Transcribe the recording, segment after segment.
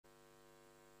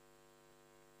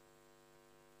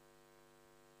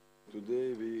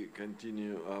Today we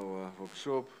continue our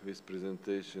workshop with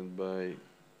presentation by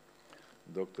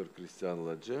Dr. Christian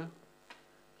LATGE.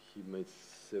 He made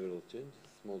several changes,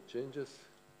 small changes.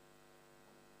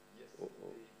 Yes.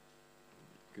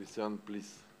 Christian,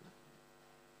 please.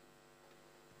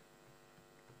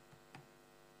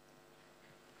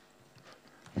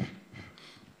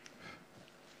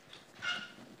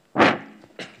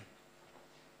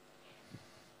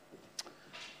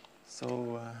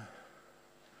 So,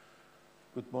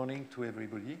 good morning to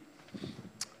everybody.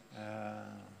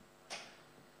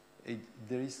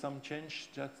 There is some change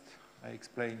that I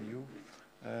explained you.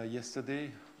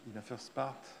 Yesterday, in the first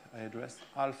part, I addressed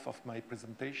half of my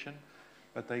presentation,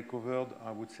 but I covered,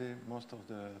 I would say, most of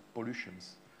the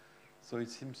pollutions. So it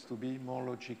seems to be more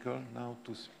logical now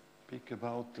to speak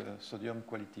about sodium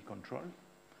quality control,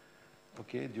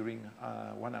 okay, during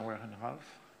 1 hour and a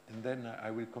half. And then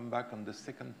I will come back on the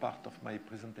second part of my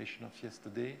presentation of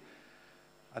yesterday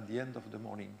at the end of the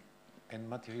morning, and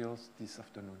materials this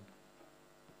afternoon.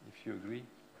 If you agree,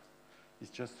 it's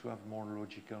just to have more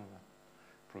logical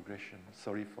progression.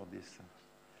 Sorry for this.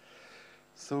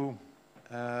 So,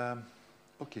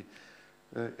 okay.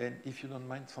 And if you don't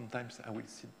mind, sometimes I will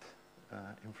sit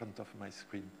in front of my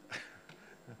screen.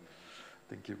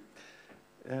 Thank you.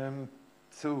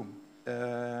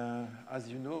 As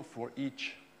you know, for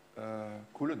each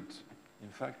coolant, in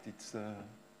fact, it's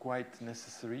quite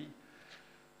necessary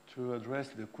to address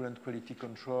the coolant quality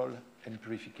control and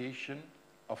purification,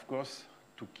 of course,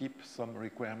 to keep some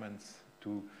requirements,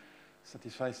 to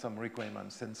satisfy some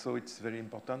requirements. And so it's very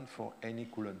important for any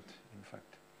coolant, in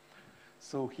fact.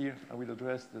 So here I will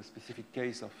address the specific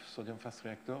case of sodium fast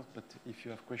reactors, but if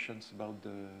you have questions about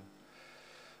the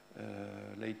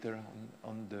later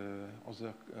on the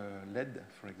other lead,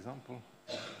 for example,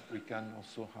 we can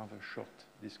also have a short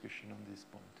discussion on this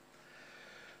point.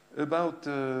 About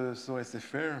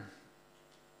SFR,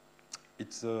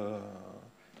 it's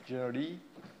generally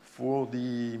for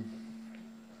the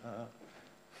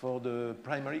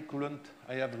primary coolant,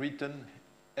 I have written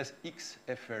as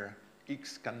XFR.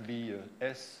 X can be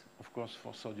S, of course,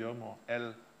 for sodium, or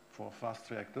L for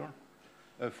fast reactor,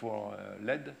 for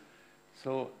lead.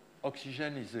 So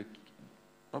oxygen is a,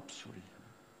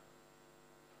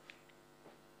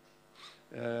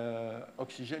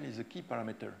 oxygen is a key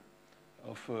parameter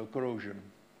of corrosion,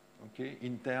 okay,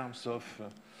 in terms of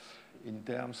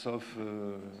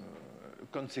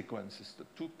consequences. The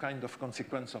two kinds of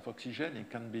consequences of oxygen,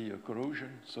 it can be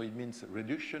corrosion, so it means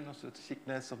reduction of the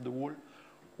thickness of the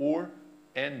wall,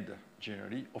 and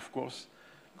generally, of course,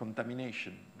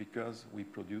 contamination, because we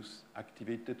produce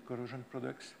activated corrosion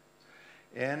products,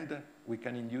 and we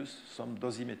can induce some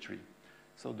dosimetry.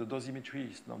 So the dosimetry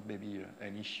is not maybe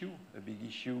an issue, a big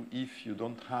issue if you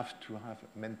don't have to have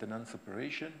maintenance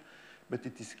operation, but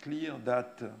it is clear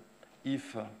that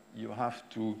if you have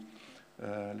to,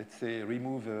 let's say,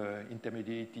 remove an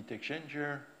intermediate heat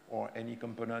exchanger or any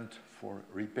component for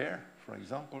repair, for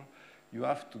example, you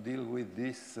have to deal with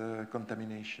this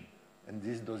contamination and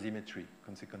this dosimetry,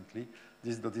 consequently,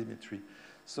 this dosimetry.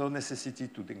 So necessity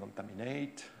to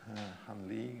decontaminate,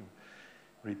 handling,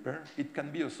 repair. It can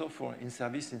be also for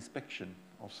in-service inspection.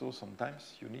 Also,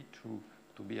 sometimes you need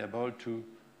to be able to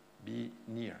be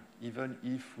near, even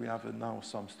if we have now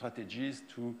some strategies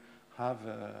to have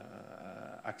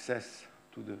access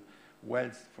to the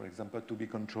wells, for example, to be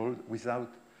controlled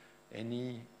without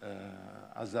any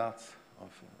hazards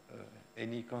of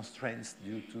any constraints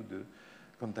due to the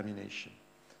contamination.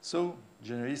 So,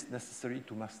 generally, it's necessary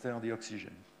to master the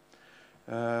oxygen.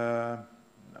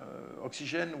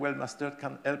 Oxygen, well mastered,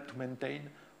 can help to maintain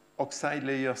oxide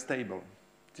layer stable.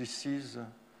 This is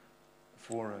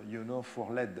for,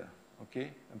 for lead,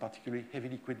 okay, and particularly heavy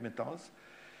liquid metals,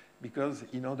 because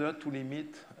in order to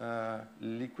limit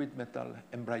liquid metal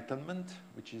embrittlement,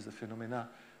 which is a phenomena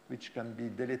which can be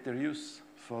deleterious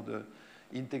for the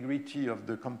integrity of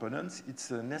the components,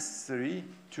 it's necessary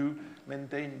to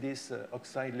maintain this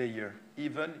oxide layer,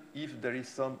 even if there is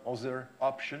some other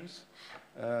options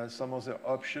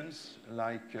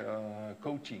like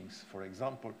coatings, for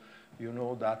example. You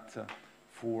know that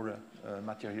for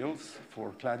materials,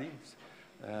 for claddings,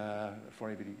 for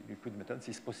heavy liquid metals,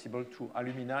 it's possible to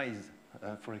aluminize,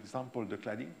 for example, the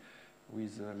cladding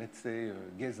with, let's say,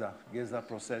 Geza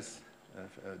process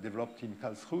developed in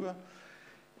Karlsruhe.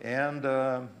 And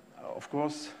of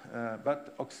course,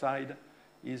 but oxide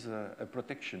is a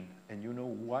protection. And you know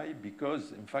why?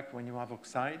 Because, in fact, when you have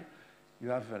oxide, you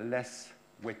have less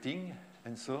wetting,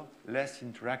 and so less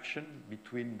interaction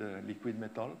between the liquid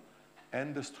metal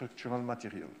and the structural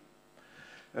material.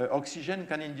 Oxygen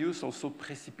can induce also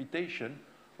precipitation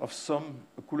of some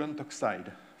coolant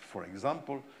oxide. For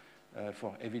example,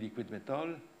 for heavy liquid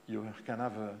metal, you can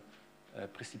have a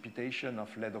precipitation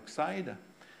of lead oxide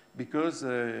because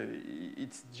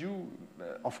it's due,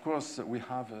 of course, we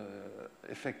have an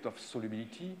effect of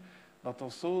solubility, but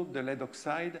also the lead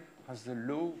oxide has a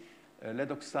low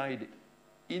lead oxide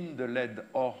in the lead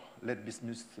or lead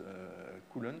bismuth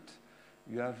coolant.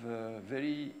 You have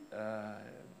very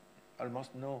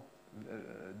almost no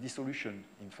dissolution,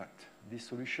 in fact,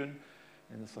 dissolution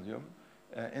in the sodium.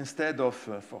 Instead of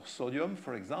for sodium,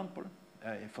 for example,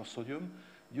 for sodium,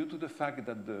 due to the fact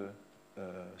that the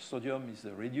sodium is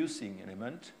a reducing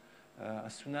element,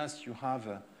 as soon as you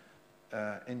have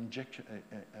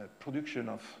production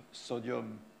of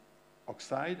sodium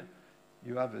oxide,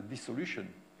 you have a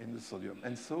dissolution in the sodium.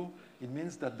 And so it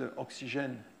means that the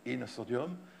oxygen in a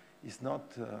sodium is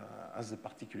not as a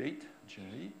particulate,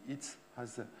 generally, it's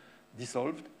as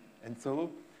dissolved. And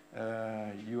so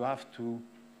you have to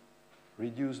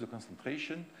reduce the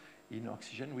concentration in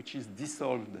oxygen, which is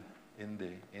dissolved in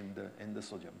the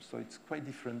sodium. So it's quite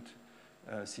different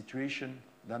situation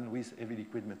than with heavy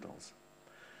liquid metals.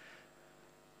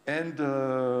 And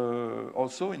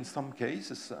also, in some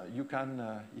cases, you can,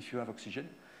 if you have oxygen,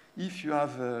 if you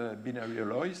have binary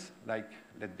alloys, like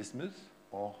lead bismuth,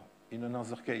 or in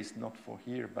another case, not for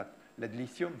here, but lead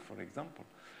lithium, for example,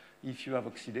 if you have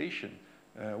oxidation,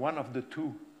 one of the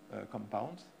two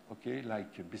compounds, okay,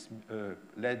 like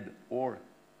lead or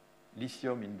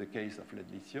lithium in the case of lead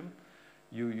lithium,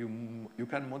 you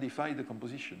can modify the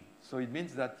composition. So it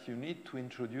means that you need to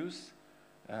introduce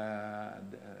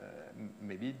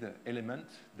maybe the element,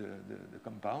 the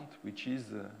compound, which is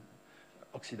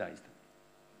oxidized.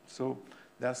 So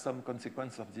there are some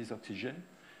consequences of this oxygen.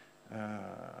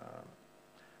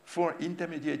 For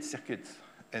intermediate circuits,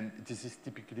 and this is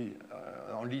typically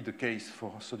only the case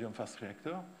for sodium fast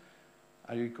reactor,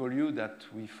 I recall you that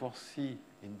we foresee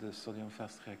in the sodium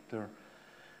fast reactor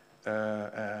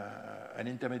an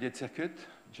intermediate circuit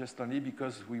just only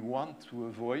because we want to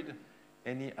avoid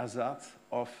any hazards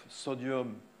of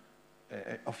sodium,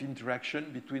 of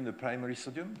interaction between the primary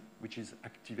sodium, which is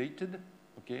activated,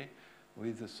 okay,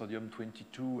 with the sodium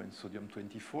 22 and sodium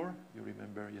 24. You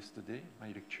remember yesterday, my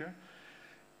lecture.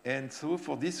 And so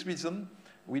for this reason,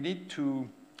 we need to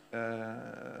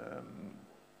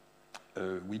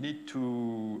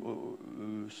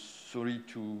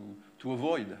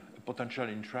avoid a potential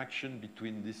interaction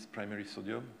between this primary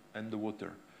sodium and the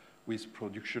water with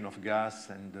production of gas.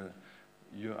 And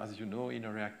as you know, in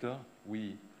a reactor,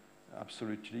 we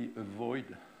absolutely avoid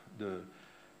the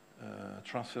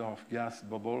transfer of gas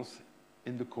bubbles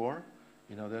in the core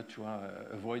in order to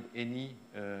avoid any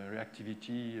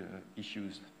reactivity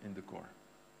issues in the core.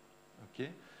 Okay?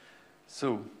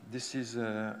 So this is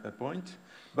a point.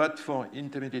 But for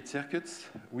intermediate circuits,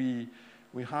 we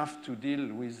have to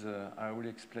deal with, I will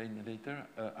explain later,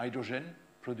 hydrogen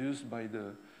produced by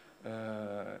the,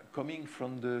 coming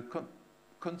from the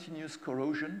continuous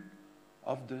corrosion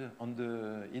of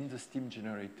in the steam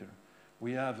generator.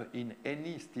 We have in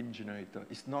any steam generator,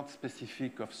 it's not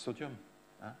specific of sodium,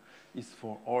 it's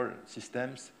for all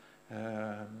systems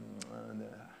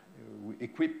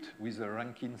equipped with a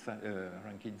Rankine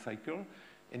cycle,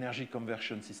 energy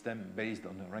conversion system based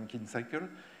on a Rankine cycle,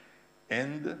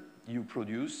 and you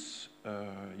produce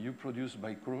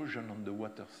by corrosion on the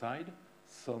water side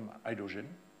some hydrogen,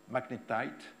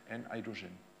 magnetite and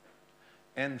hydrogen.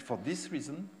 And for this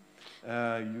reason,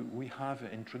 we have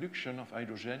an introduction of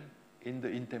hydrogen in the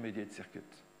intermediate circuit.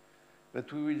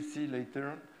 But we will see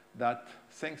later that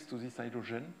thanks to this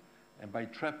hydrogen, and by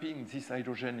trapping this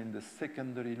hydrogen in the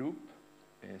secondary loop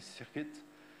circuit,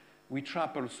 we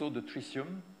trap also the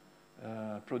tritium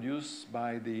produced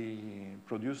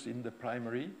in the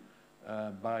primary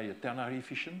by a ternary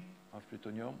fission of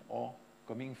plutonium or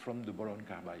coming from the boron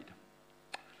carbide.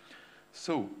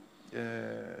 So,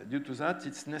 due to that,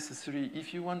 it's necessary,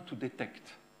 if you want to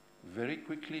detect very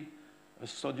quickly a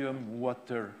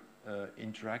sodium-water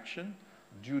interaction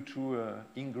due to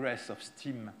ingress of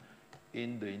steam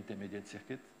in the intermediate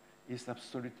circuit, it's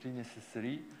absolutely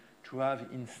necessary to have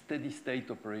in steady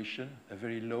state operation a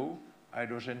very low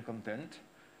hydrogen content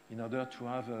in order to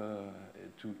have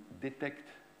to detect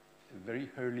very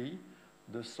early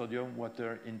the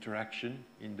sodium-water interaction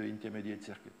in the intermediate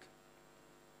circuit.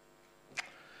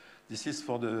 This is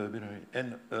for the binary.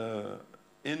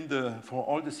 And for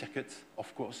all the circuits,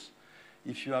 of course,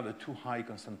 if you have a too high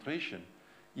concentration,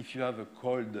 if you have a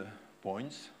cold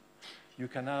points, you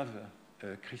can have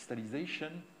a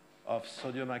crystallization of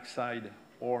sodium oxide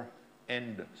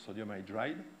and sodium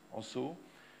hydride also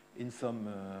in some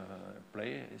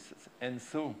place. And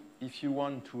so if you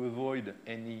want to avoid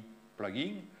any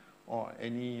plugging or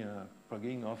any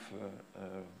plugging of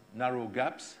narrow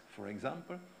gaps, for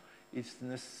example, it's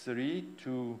necessary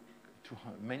to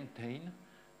maintain,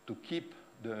 to keep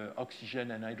the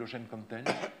oxygen and hydrogen content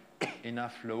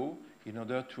enough low in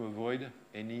order to avoid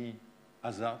any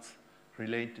hazards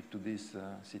related to this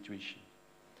situation.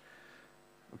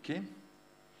 Okay?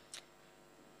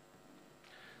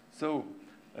 So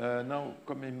now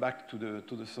coming back to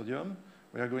the sodium,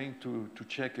 we are going to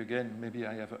check again, maybe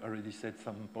I have already said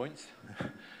some points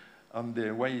on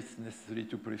the why it's necessary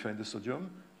to purify the sodium.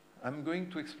 I'm going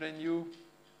to explain you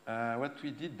what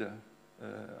we did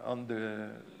on the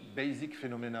basic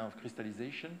phenomena of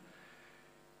crystallization.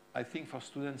 I think for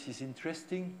students it's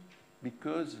interesting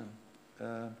because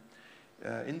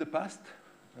in the past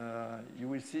you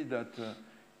will see that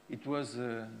it was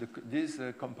this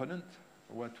component,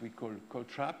 what we call cold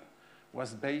trap,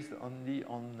 was based only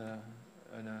on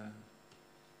a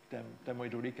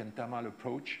thermohydraulic and thermal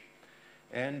approach.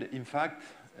 And in fact,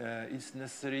 it's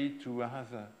necessary to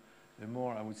have a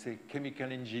more, I would say,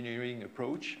 chemical engineering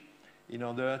approach in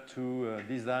order to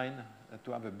design,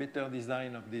 to have a better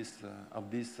design of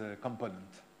this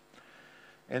component.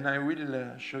 And I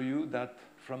will show you that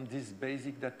from this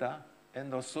basic data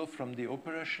and also from the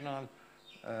operational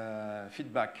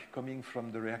feedback coming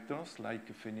from the reactors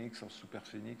like Phoenix or Super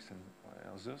Phoenix and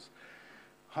others,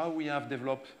 how we have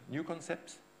developed new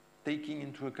concepts, taking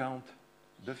into account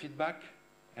the feedback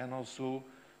and also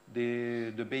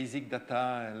the basic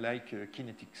data like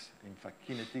kinetics, in fact,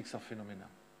 kinetics of phenomena.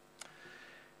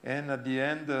 And at the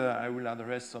end, I will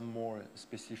address some more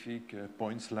specific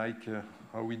points like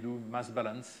how we do mass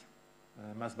balance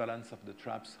of the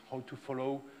traps, how to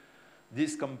follow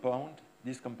this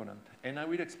component. And I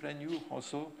will explain you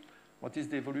also what is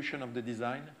the evolution of the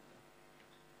design,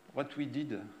 what we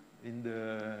did in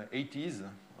the 80s.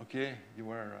 Okay, you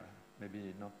were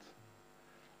maybe not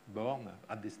born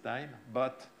at this time,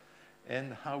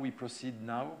 and how we proceed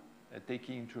now,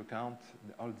 taking into account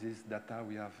all this data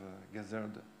we have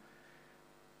gathered.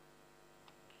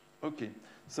 Okay,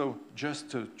 so just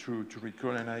to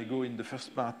recall, and I go in the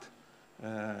first part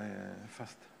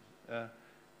fast.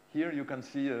 Here you can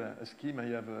see a scheme I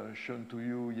have shown to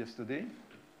you yesterday.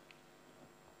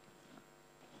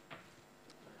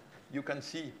 You can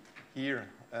see here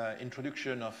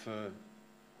introduction of,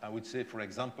 I would say, for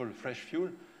example, fresh fuel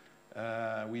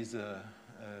with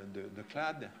the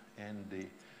clad and the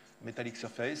metallic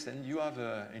surface, and you have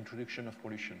introduction of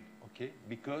pollution, okay?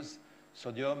 Because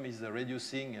sodium is a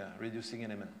reducing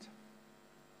element.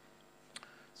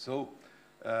 So,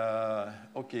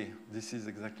 okay, this is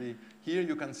exactly, here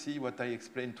you can see what I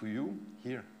explained to you.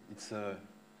 Here, it's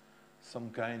some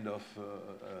kind of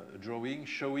drawing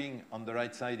showing on the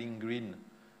right side in green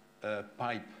a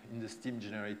pipe in the steam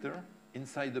generator.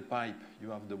 Inside the pipe, you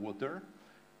have the water,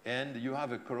 and you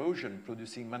have a corrosion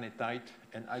producing magnetite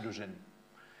and hydrogen.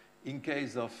 In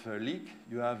case of a leak,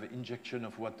 you have injection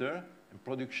of water and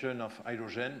production of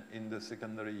hydrogen in the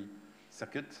secondary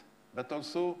circuit, but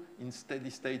also in steady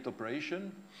state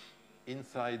operation,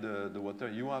 inside the water,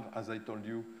 you have, as I told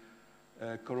you,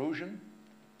 corrosion.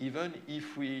 Even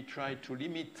if we try to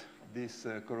limit this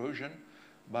corrosion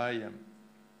by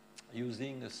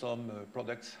using some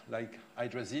products like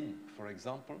hydrazine, for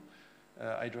example.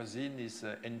 Hydrazine is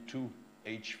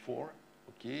N2H4,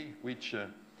 okay, which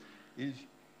is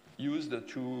used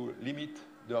to limit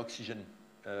the oxygen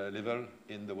level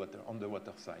in the water, on the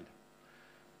water side.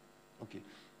 Okay.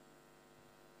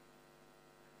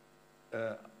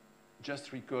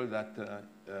 Just recall that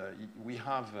we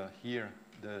have here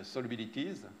the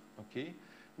solubilities, okay?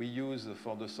 We use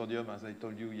for the sodium, as I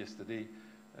told you yesterday,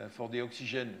 for the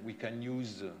oxygen, we can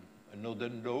use a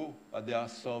Northern law. There are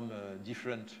some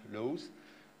different laws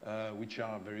which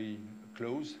are very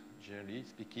close, generally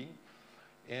speaking.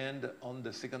 And on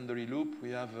the secondary loop,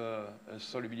 we have a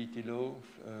solubility law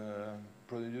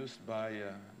produced by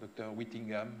Dr.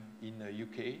 Whittingham in the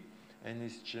UK, and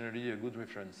it's generally a good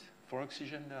reference. For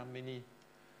oxygen, there are many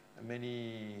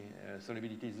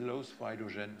solubility laws. For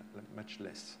hydrogen, much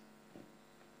less.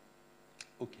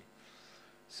 Okay.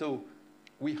 So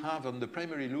we have on the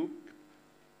primary loop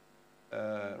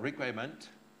requirement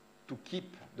to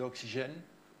keep the oxygen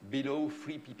below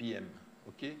 3 ppm.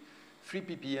 Okay? 3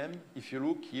 ppm, if you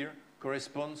look here,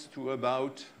 corresponds to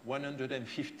about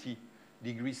 150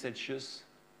 degrees Celsius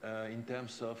in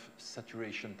terms of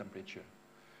saturation temperature.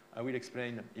 I will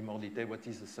explain in more detail what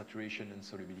is the saturation and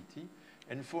solubility.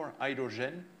 And for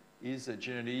hydrogen, is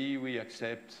generally we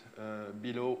accept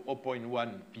below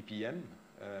 0.1 ppm,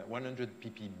 100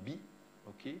 ppb,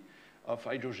 okay? of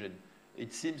hydrogen.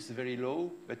 It seems very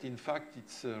low, but in fact,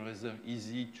 it's rather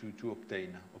easy to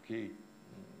obtain. Okay,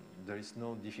 there is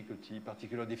no difficulty,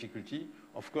 particular difficulty.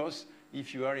 Of course,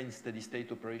 if you are in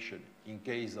steady-state operation, in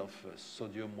case of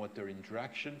sodium-water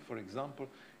interaction, for example,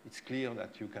 it's clear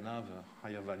that you can have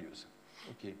higher values.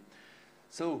 Okay,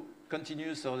 so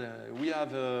continuous. We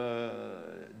have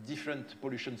different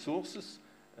pollution sources.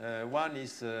 One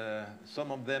is,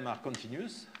 some of them are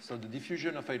continuous, so the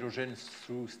diffusion of hydrogen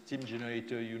through steam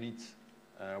generator units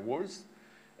walls,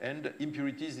 and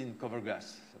impurities in cover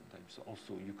gas. Sometimes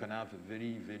also you can have a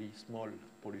very, very small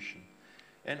pollution.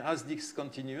 And as this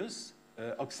continues,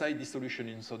 oxide dissolution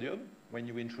in sodium when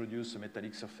you introduce a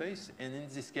metallic surface, and in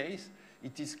this case,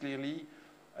 it is clearly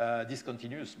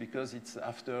discontinuous because it's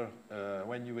after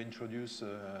when you introduce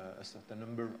a certain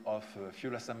number of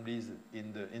fuel assemblies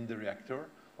in the reactor.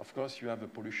 Of course, you have a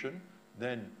pollution,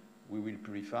 then we will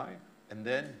purify, and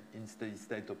then in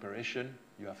steady-state operation,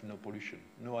 you have no pollution,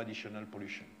 no additional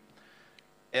pollution.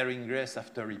 Air ingress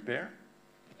after repair.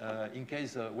 In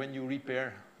case when you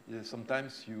repair,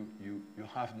 sometimes you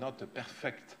have not a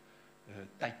perfect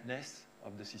tightness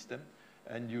of the system,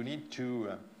 and you need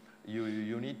to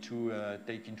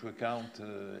take into account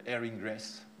air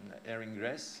ingress.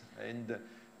 And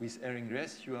with air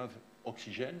ingress, you have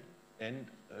oxygen and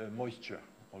moisture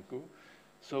also.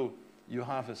 So you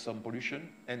have some pollution,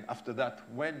 and after that,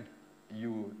 when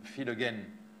you fill again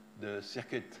the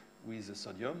circuit with the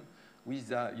sodium,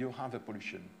 you have a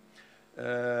pollution.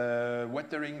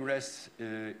 Water ingress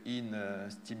in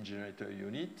a steam generator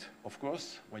unit, of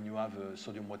course, when you have a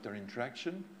sodium-water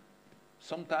interaction.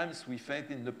 Sometimes we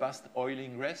found in the past oil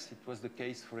ingress. It was the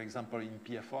case, for example, in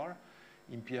PFR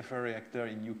reactor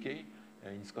in UK,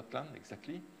 in Scotland,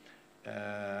 exactly.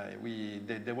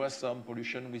 There was some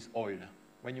pollution with oil.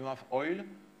 When you have oil,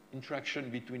 interaction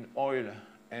between oil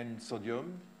and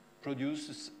sodium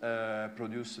produces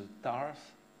tar,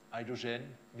 hydrogen,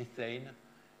 methane,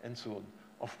 and so on.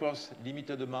 Of course,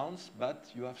 limited amounts, but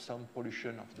you have some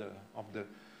pollution of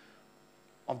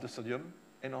the sodium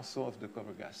and also of the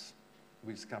cover gas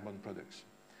with carbon products.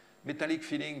 Metallic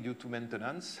filling due to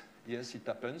maintenance. Yes, it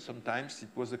happens. Sometimes it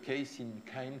was the case in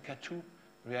KN-K2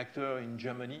 reactor in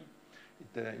Germany.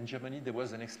 In Germany, there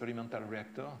was an experimental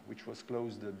reactor which was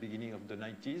closed at the beginning of the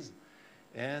 90s,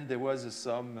 and there was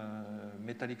some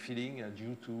metallic filling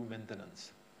due to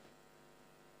maintenance.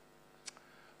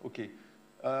 Okay,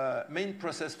 main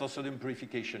process for sodium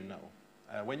purification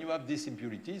now. When you have these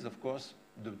impurities, of course,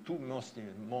 the two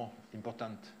more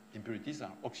important impurities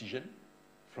are oxygen,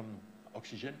 from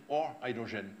oxygen, or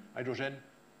hydrogen. Hydrogen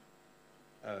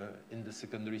in the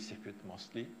secondary circuit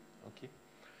mostly, okay?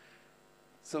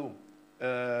 So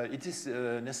it is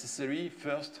necessary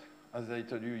first, as I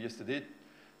told you yesterday,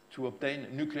 to obtain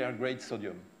nuclear grade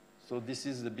sodium. So this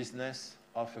is the business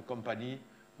of a company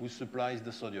who supplies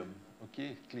the sodium,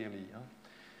 okay, clearly.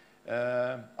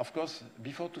 Huh? Of course,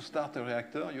 before to start a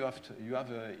reactor, you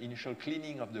have an initial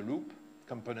cleaning of the loop,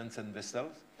 components and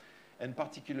vessels, and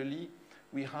particularly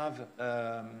we have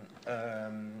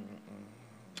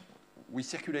we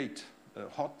circulate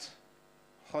hot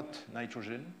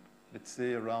nitrogen, let's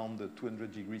say around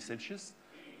 200 degrees Celsius,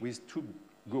 with two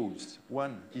goals.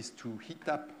 One is to heat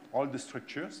up all the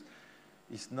structures.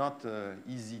 It's not an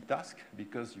easy task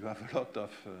because you have a lot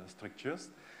of structures.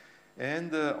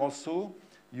 And also,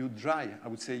 you dry, I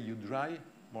would say you dry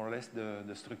more or less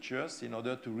the structures in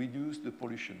order to reduce the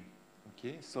pollution.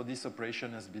 Okay, so this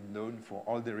operation has been done for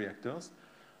all the reactors.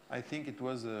 I think it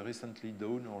was recently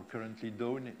done or currently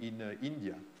done in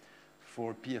India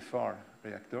for PFR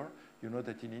reactor. You know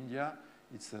that in India,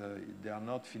 they are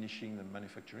not finishing the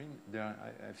manufacturing.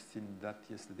 I've seen that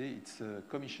yesterday. It's a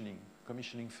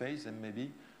commissioning phase, and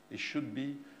maybe they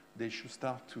should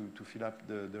start to fill up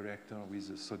the reactor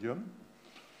with sodium.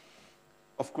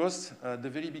 Of course, at the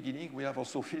very beginning, we have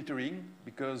also filtering,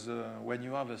 because when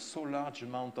you have a so large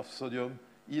amount of sodium,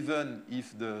 even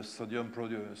if the sodium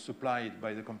supplied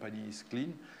by the company is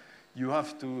clean, you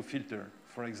have to filter.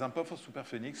 For example, for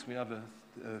Superphénix, we have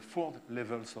 4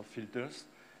 levels of filters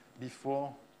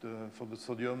before for the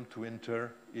sodium to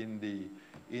enter in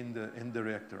the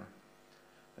reactor.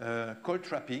 Cold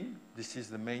trapping, this is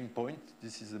the main point.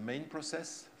 This is the main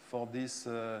process for these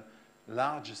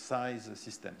large size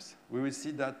systems. We will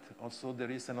see that also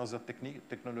there is another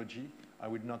technology I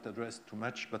will not address too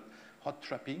much, but hot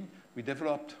trapping. We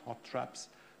developed hot traps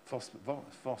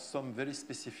for some very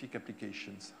specific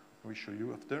applications. I will show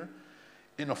you after.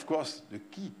 And of course, the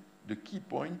key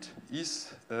point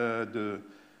is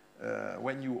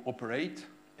when you operate,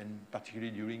 and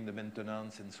particularly during the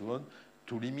maintenance and so on,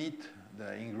 to limit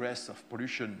the ingress of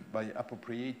pollution by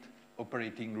appropriate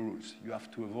operating rules. You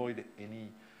have to avoid any,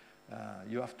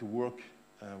 you have to work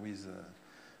with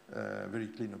a very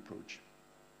clean approach.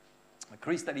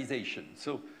 Crystallization.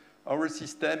 So our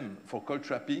system for cold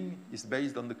trapping is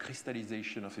based on the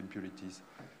crystallization of impurities.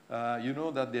 You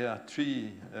know that there are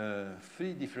three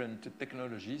different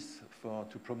technologies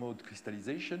to promote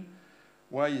crystallization.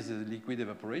 One is liquid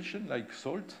evaporation, like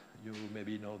salt. You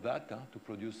maybe know that, to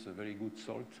produce a very good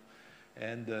salt.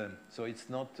 And so it's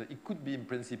not, it could be in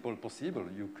principle possible.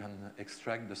 You can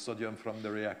extract the sodium from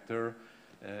the reactor,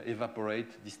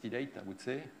 evaporate, distillate, I would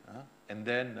say, and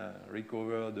then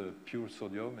recover the pure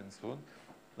sodium and so on.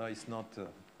 No, it's not,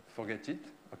 forget it,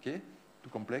 okay, too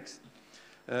complex.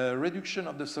 Reduction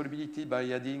of the solubility by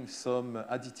adding some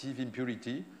additive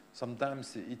impurity.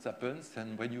 Sometimes it happens,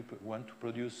 and when you want to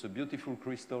produce beautiful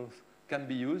crystals, can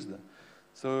be used.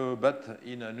 So, but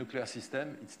in a nuclear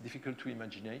system, it's difficult to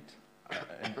imagine it.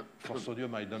 And for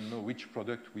sodium, I don't know which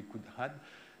product we could add,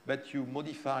 but you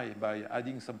modify by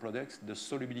adding some products the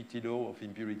solubility law of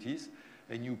impurities,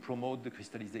 and you promote the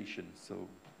crystallization. So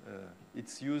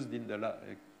it's used in the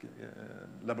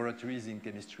laboratories in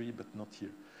chemistry, but not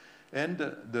here. And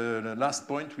the last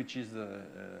point, which is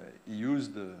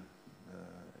used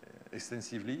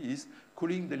extensively, is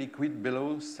cooling the liquid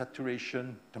below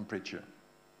saturation temperature.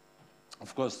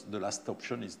 Of course, the last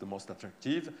option is the most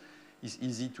attractive. It's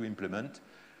easy to implement.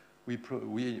 We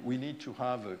need to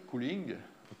have cooling,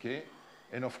 okay,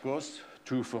 and of course,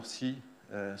 to foresee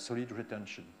solid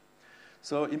retention.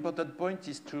 So important point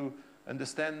is to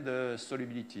understand the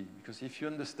solubility, because if you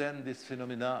understand this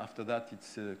phenomena, after that,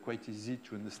 it's quite easy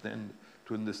to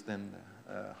understand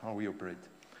how we operate.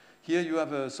 Here you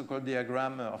have a so-called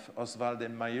diagram of Oswald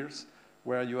and Myers,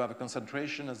 where you have a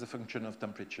concentration as a function of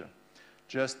temperature.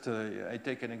 Just, I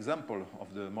take an example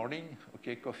of the morning,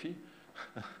 okay, coffee.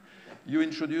 You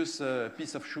introduce a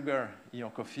piece of sugar in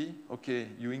your coffee, okay,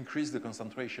 you increase the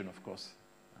concentration, of course,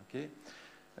 okay?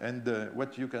 And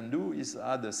what you can do is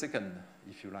add a second,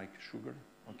 if you like, sugar,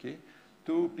 okay?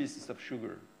 2 pieces of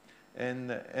sugar, and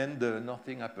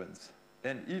nothing happens.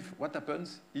 And what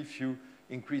happens if you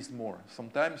increase more?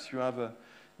 Sometimes you have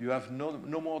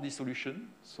no more dissolution,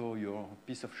 so your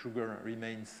piece of sugar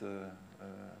remains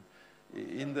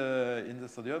in the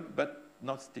sodium, but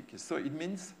not sticky. So it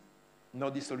means no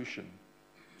dissolution.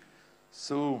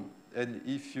 So, and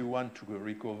if you want to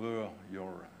recover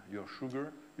your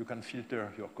sugar, you can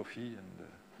filter your coffee, and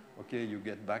okay, you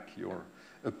get back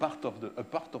a part of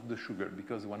the sugar,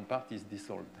 because one part is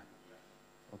dissolved.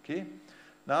 Okay,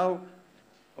 now,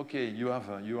 okay, you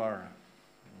are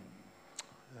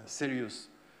serious.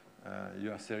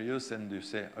 You are serious, and you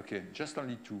say, okay, just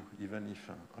only 2, even if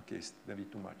okay, it's maybe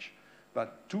too much.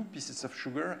 But 2 pieces of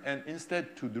sugar, and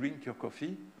instead to drink your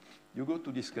coffee, you go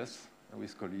to discuss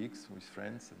with colleagues, with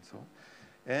friends, and so on.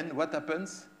 And what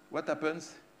happens? What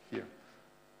happens here?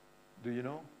 Do you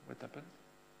know what happens?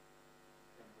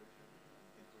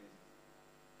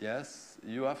 Yes,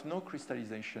 you have no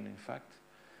crystallization, in fact,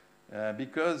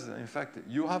 because, in fact,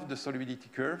 you have the solubility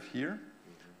curve here,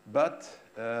 but,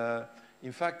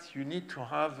 in fact, you need to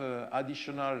have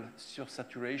additional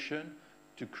sursaturation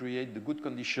to create the good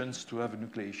conditions to have a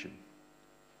nucleation.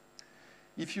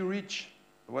 If you reach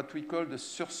what we call the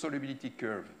sursolubility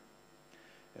curve,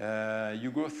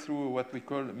 you go through what we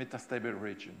call metastable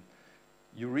region.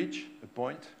 You reach a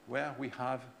point where we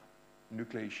have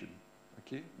nucleation,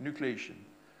 okay? Nucleation.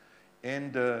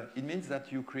 And it means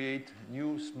that you create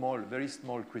new small, very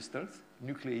small crystals,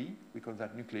 nuclei, we call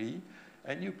that nuclei,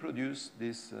 and you produce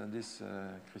these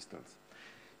crystals.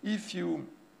 If you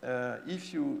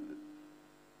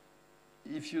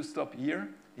stop here,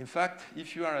 in fact,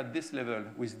 if you are at this level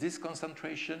with this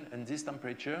concentration and this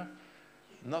temperature,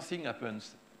 nothing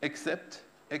happens except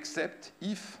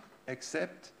if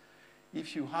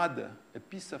you had a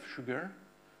piece of sugar,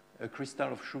 a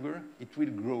crystal of sugar, it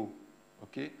will grow,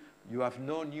 okay? You have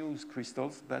no new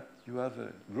crystals, but you have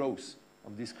a growth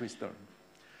of this crystal,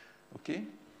 okay?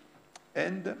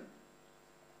 And,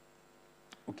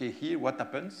 okay, here what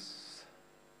happens?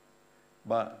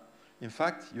 But in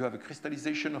fact, you have a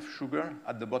crystallization of sugar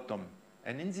at the bottom.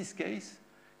 And in this case,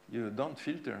 you don't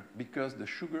filter because the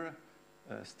sugar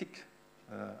sticks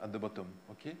at the bottom,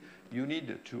 okay? You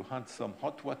need to add some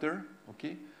hot water,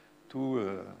 okay,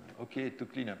 to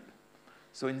clean up.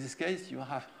 So in this case, you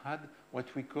have had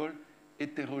what we call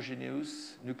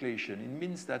heterogeneous nucleation. It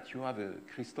means that you have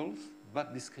crystals,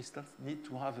 but these crystals need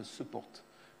to have a support,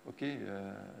 okay,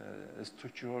 a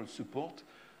structural support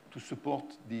to support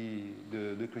the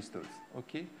crystals,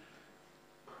 okay?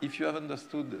 If you have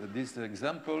understood this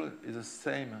example, is the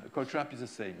same, cold trap is the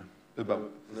same.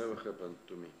 Never happened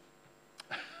to me.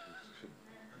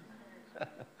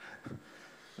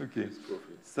 Okay.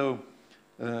 So,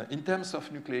 in terms of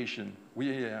nucleation,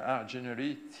 we are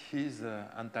generally his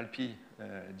enthalpy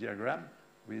diagram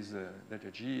with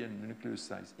LATGE and nucleus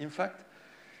size. In fact,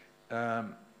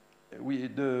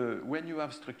 when you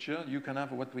have structure, you can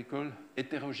have what we call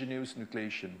heterogeneous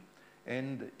nucleation.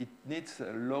 And it needs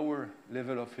a lower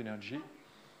level of energy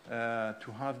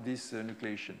to have this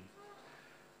nucleation.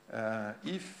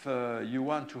 If you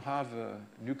want to have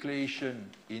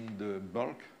nucleation in the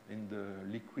bulk, in the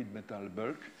liquid metal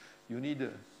bulk, you need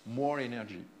more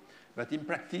energy. But in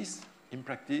practice,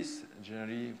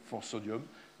 generally for sodium,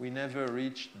 we never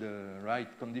reach the right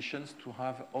conditions to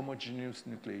have homogeneous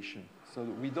nucleation. So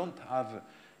we don't have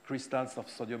crystals of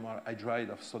sodium hydride,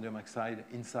 of sodium oxide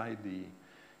inside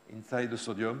the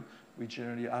sodium. We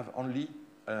generally have only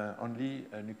a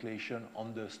nucleation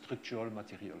on the structural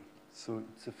material. So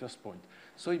it's the first point.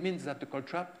 So it means that the cold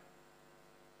trap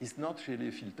is not really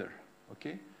a filter,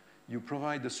 okay? You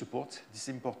provide the support. This is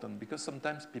important because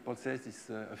sometimes people say it's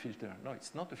a filter. No,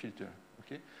 it's not a filter,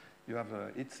 okay?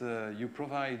 You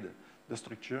provide the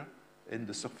structure and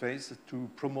the surface to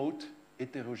promote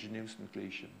heterogeneous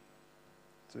nucleation.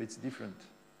 So it's different.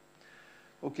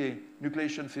 Okay,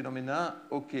 nucleation phenomena.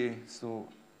 Okay, so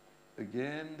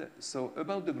again, so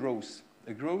about the growth.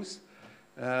 The growth,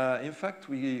 in fact,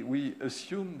 we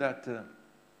assume that,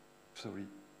 sorry,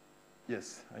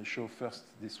 yes, I show first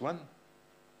this one.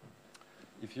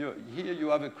 Here you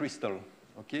have a crystal,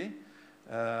 okay?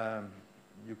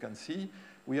 You can see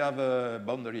we have a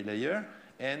boundary layer,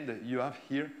 and you have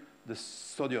here the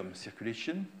sodium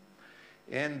circulation,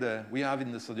 and we have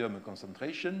in the sodium a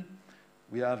concentration,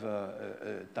 we have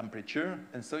a temperature,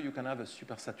 and so you can have a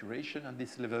supersaturation at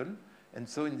this level, and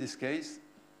so in this case,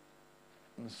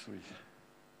 sorry,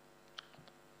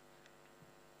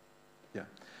 yeah,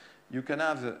 you can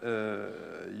have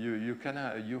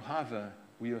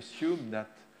we assume that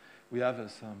we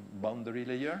have some boundary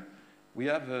layer. We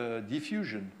have a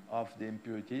diffusion of the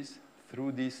impurities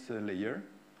through this layer.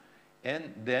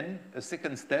 And then a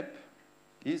second step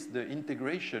is the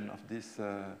integration of these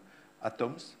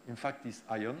atoms, in fact, these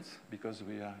ions, because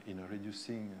we are in a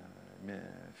reducing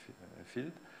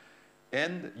field.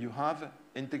 And you have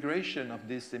integration of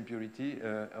this impurity,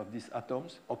 of these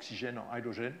atoms, oxygen or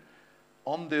hydrogen,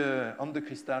 on the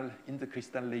crystal, in the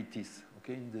crystal lattice,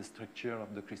 okay, in the structure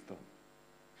of the crystal.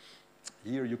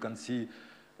 Here you can see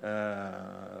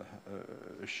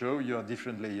show your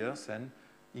different layers and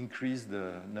increase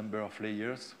the number of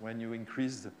layers when you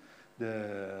increase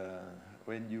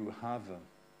when you have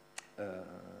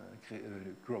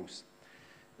growth.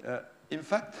 In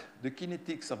fact, the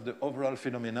kinetics of the overall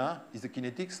phenomena is the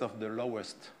kinetics of the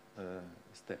lowest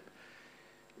step.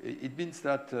 It means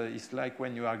that it's like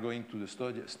when you are going to the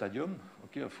stadium,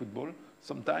 okay, of football.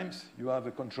 Sometimes you have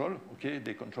a control, okay,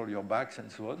 they control your backs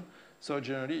and so on. So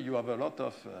generally you have a lot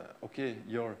of, okay,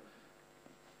 your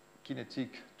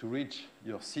kinetic to reach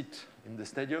your seat in the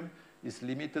stadium is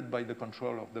limited by the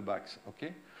control of the backs,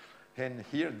 okay? And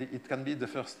here it can be the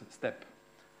first step.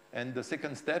 And the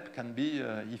second step can be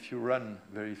if you run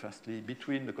very fastly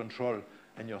between the control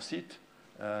and your seat,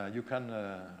 you can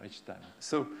reach time.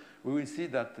 So we will see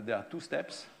that there are two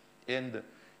steps, and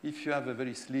if you have a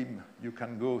very slim, you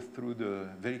can go through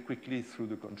very quickly through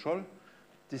the control.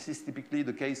 This is typically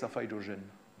the case of hydrogen,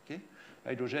 okay?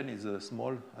 Hydrogen is a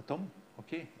small atom,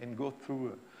 okay, and go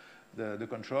through the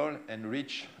control and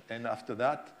reach, and after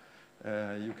that,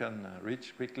 you can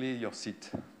reach quickly your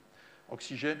seat.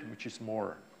 Oxygen, which is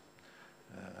more,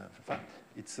 in fact,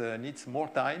 it needs more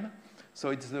time.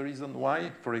 So it's the reason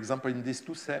why, for example, in these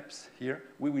two steps here,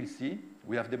 we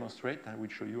have demonstrated, I will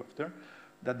show you after,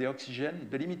 that the oxygen,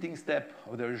 the limiting step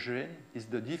of the oxygen is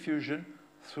the diffusion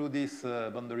through this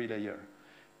boundary layer.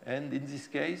 And in this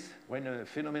case, when a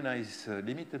phenomena is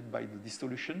limited by the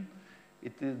dissolution,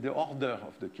 the order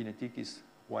of the kinetic is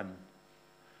 1.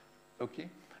 Okay?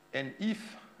 And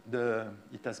if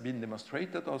it has been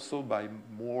demonstrated also by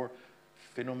more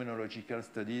phenomenological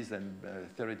studies and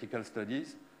theoretical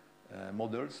studies,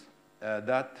 models,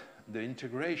 that the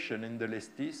integration in the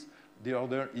lattice, the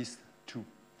order is 2.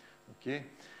 Okay?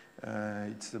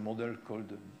 It's a model called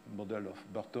the model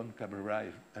of Burton,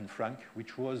 Cadarache, and Frank,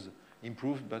 which was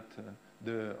improved, but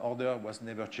the order was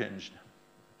never changed.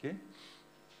 Okay?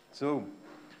 So,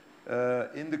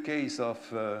 in the case of,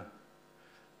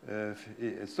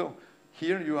 so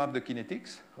here you have the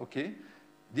kinetics, okay?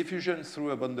 Diffusion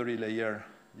through a boundary layer,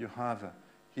 you have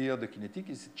here the kinetic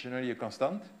is generally a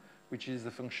constant, which is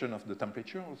a function of the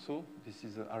temperature also. This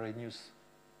is Arrhenius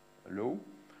law.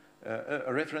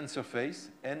 A reference surface,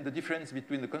 and the difference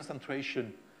between the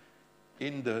concentration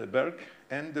in the bulk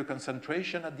and the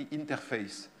concentration at the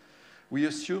interface. We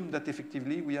assume that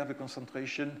effectively we have a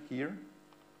concentration here.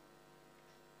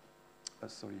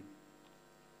 Sorry.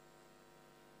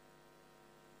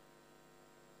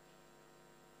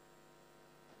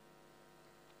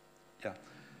 Yeah.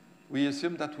 We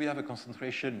assume that we have a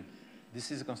concentration.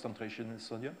 This is a concentration in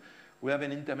sodium. We have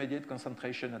an intermediate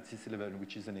concentration at this level,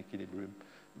 which is an equilibrium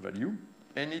value.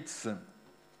 And it's,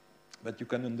 but you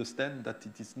can understand that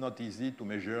it is not easy to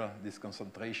measure this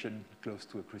concentration close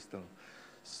to a crystal.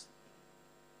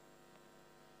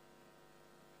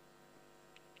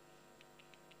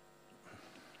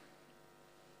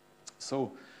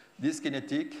 So this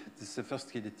kinetic, this is the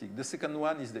first kinetic. The second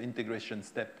one is the integration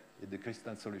step in the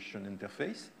crystal solution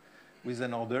interface with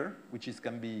an order, which is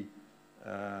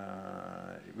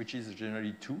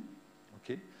generally 2,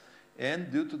 okay?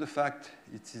 And due to the fact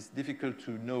it is difficult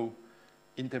to know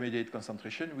intermediate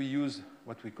concentration, we use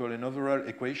what we call an overall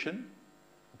equation,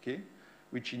 okay,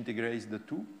 which integrates the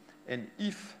two. And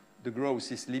if the growth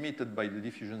is limited by the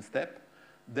diffusion step,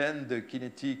 then the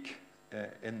kinetic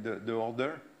and the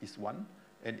order is 1.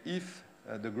 And if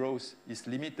the growth is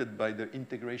limited by the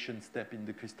integration step in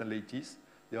the crystal lattice,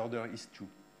 the order is 2.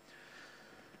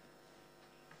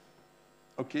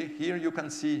 Okay, here you can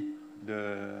see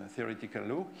the theoretical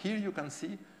law. Here you can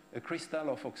see a crystal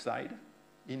of oxide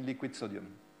in liquid sodium.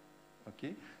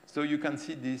 Okay, so you can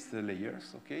see these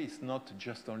layers. Okay, it's not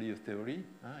just only a theory.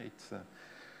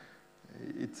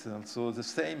 It's also the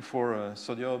same for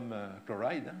sodium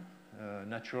chloride,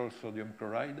 natural sodium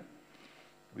chloride.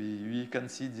 We can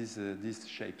see these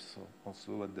shapes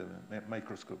also at the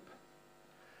microscope.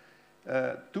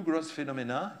 Two gross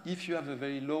phenomena. If you have a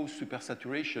very low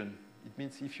supersaturation, it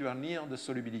means if you are near the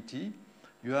solubility,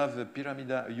 you have a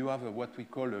pyramid, you have what we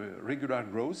call a regular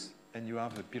growth, and you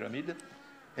have a pyramid.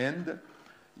 And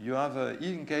you have,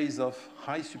 in case of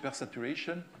high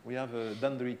supersaturation, we have a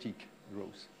dendritic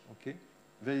growth. Okay?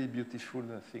 Very beautiful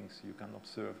things you can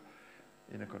observe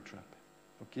in a cold trap.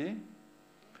 Okay?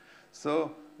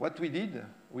 So what we did,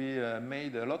 we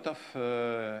made a lot of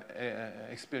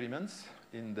experiments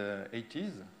in the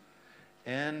 80s,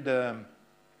 and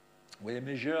we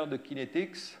measured the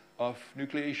kinetics of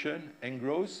nucleation and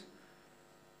growth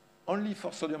only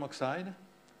for sodium oxide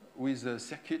with a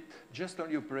circuit just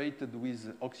only operated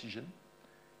with oxygen,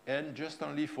 and just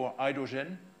only for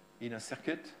hydrogen in a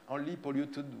circuit only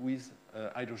polluted with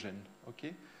hydrogen.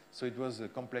 Okay? So it was a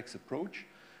complex approach,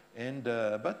 and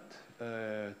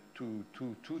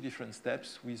two different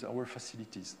steps with our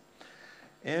facilities.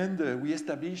 And we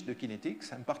established the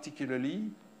kinetics, and particularly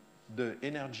the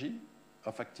energy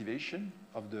of activation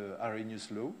of the Arrhenius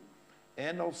law,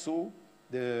 and also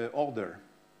the order,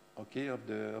 okay, of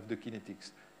the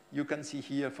kinetics. You can see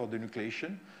here for the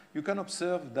nucleation. You can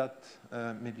observe that,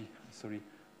 sorry,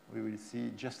 we will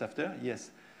see just after. Yes,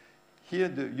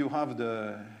 here you have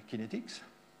the kinetics,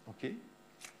 okay,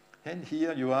 and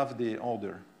here you have the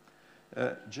order.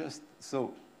 Just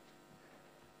so,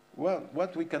 well,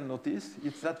 what we can notice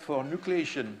is that for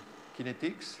nucleation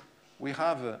kinetics, we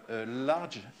have a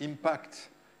large impact.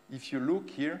 If you look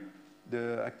here,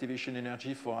 the activation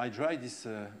energy for hydride is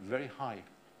very high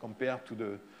compared to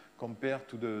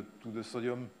the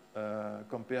sodium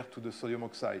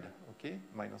oxide. Okay,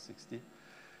 -60,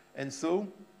 and so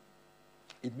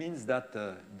it means that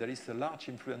there is a large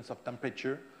influence of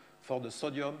temperature for the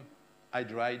sodium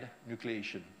hydride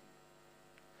nucleation.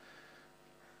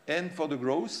 And for the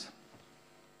growth,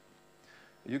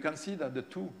 you can see that the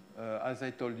two, as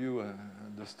I told you,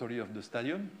 the story of the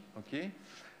stadium, okay?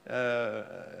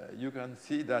 You can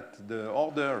see that the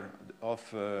order of,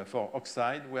 for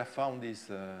oxide we have found is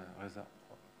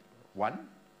 1.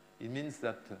 It means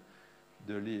that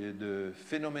the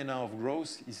phenomena of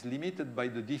growth is limited by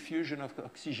the diffusion of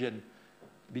oxygen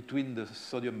between the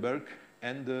sodium bulk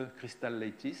and the crystal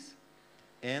lattice.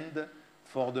 And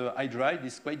for the hydride,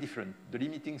 it's quite different. The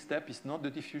limiting step is not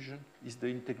the diffusion, it's the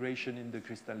integration in the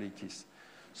crystal lattice.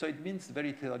 So it means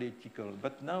very theoretical.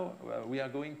 But now we are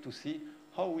going to see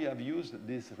how we have used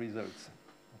these results.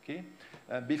 Okay?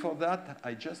 Before that,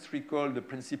 I just recall the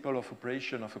principle of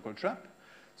operation of a cold trap.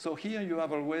 So here you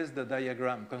have always the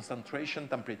diagram, concentration,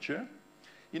 temperature.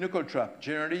 In a cold trap,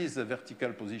 generally is a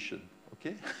vertical position.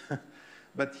 Okay?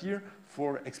 But here,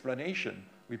 for explanation,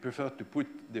 we prefer to put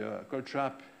the cold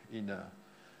trap in a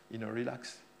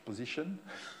relaxed position.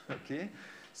 Okay?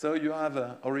 So you have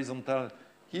a horizontal.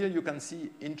 Here you can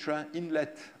see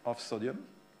inlet of sodium.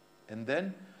 And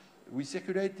then we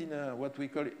circulate in what we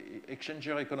call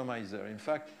exchanger economizer. In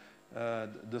fact,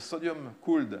 the sodium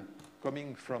cooled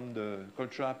coming from the cold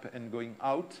trap and going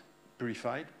out,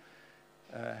 purified,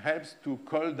 helps to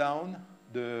cool down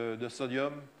the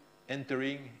sodium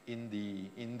entering in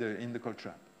the cold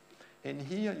trap. And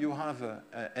here you have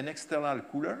an external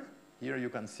cooler. Here you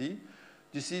can see.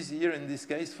 This is here in this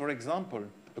case, for example,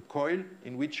 a coil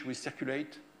in which we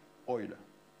circulate oil.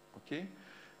 Okay?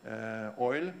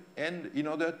 Oil. And in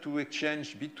order to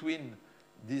exchange between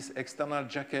this external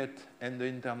jacket and the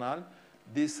internal,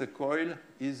 this coil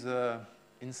is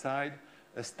inside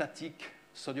a static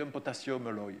sodium-potassium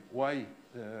alloy. Why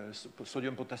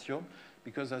sodium-potassium?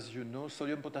 Because as you know,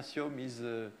 sodium-potassium is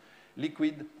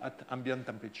liquid at ambient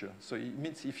temperature. So it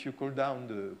means if you cool down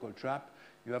the cold trap,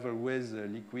 you have always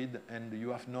liquid and you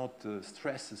have not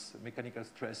stresses, mechanical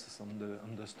stresses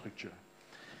on the structure.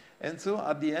 And so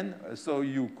at the end, so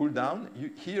you cool down.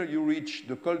 Here you reach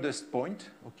the coldest point,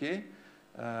 okay?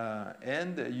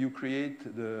 And you create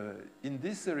in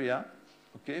this area,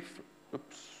 okay?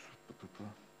 Oops.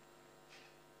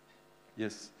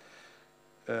 Yes.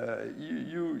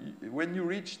 When you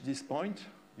reach this point,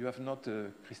 you have not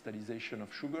a crystallization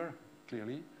of sugar,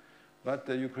 clearly, but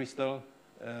you crystal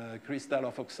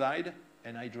of oxide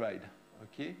and hydride,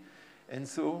 okay? And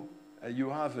so you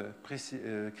have a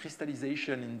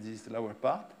crystallization in this lower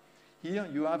part. Here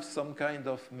you have some kind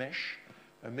of mesh,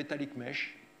 a metallic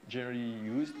mesh, generally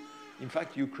used. In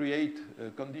fact, you create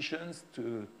conditions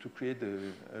to create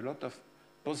a lot of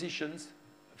positions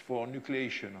for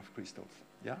nucleation of crystals,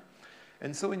 yeah?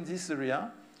 And so in this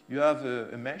area, you have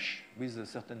a mesh with a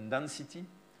certain density.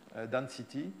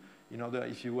 In order,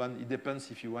 if you want, it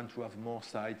depends if you want to have more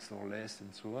sites or less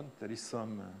and so on. There is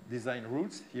some design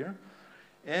rules here.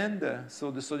 And so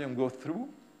the sodium goes through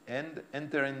and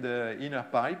enter in the inner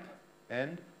pipe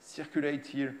and circulate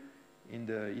here in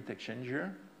the heat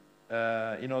exchanger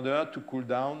in order to cool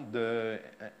down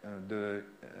the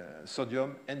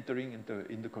sodium entering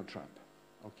in the cold trap.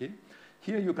 Okay.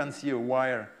 Here you can see a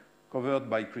wire covered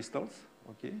by crystals.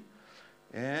 Okay.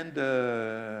 And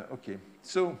okay.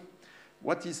 So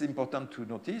what is important to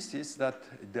notice is that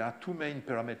there are two main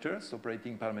parameters,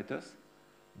 operating parameters: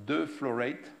 the flow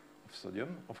rate of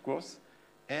sodium, of course,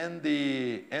 and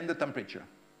the temperature,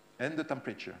 and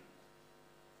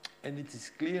it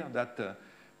is clear that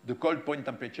the cold point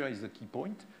temperature is the key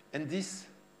point, and this,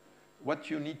 what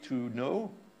you need to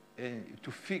know,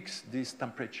 to fix this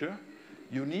temperature,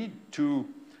 you need to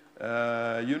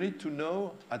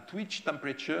know at which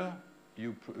temperature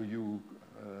you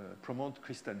promote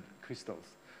crystals.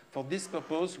 For this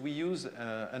purpose, we use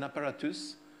an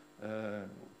apparatus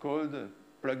called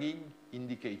plugging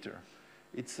indicator.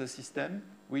 It's a system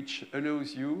which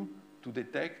allows you to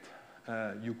detect,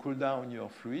 you cool down your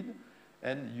fluid,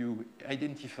 and you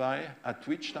identify at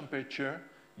which temperature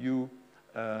you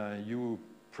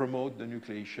promote the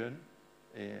nucleation.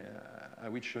 I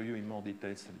will show you in more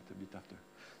details a little bit after.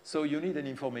 So you need an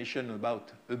information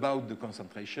about the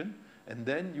concentration, and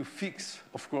then you fix,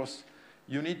 of course,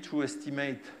 you need to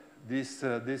estimate these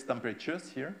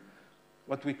temperatures here,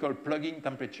 what we call plugging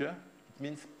temperature. It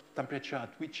means temperature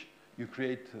at which you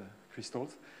create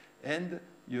crystals. And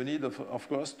you need, of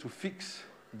course, to fix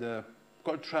the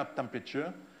cold trap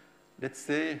temperature. Let's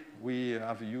say we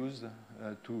have used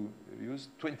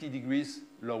 20 degrees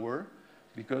lower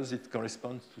because it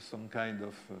corresponds to some kind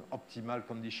of optimal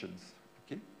conditions.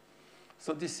 Okay?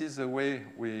 So this is the way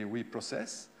we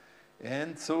process.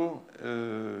 And so,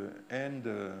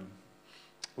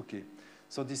 okay,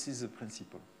 so this is the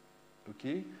principle,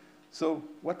 okay? So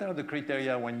what are the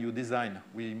criteria when you design?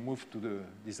 We move to the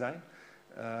design.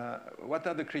 What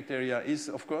are the criteria is,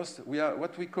 of course,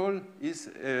 what we call is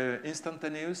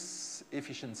instantaneous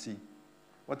efficiency.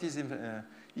 What is,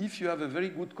 if you have a very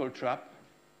good cold trap,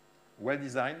 well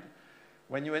designed,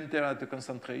 when you enter at the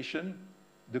concentration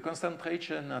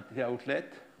at the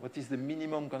outlet, what is the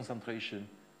minimum concentration?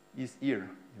 Is here,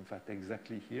 in fact,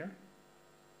 exactly here.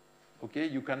 Okay,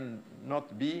 you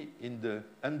cannot be in the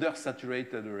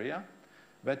undersaturated area,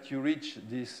 but you reach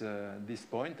this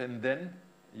point and then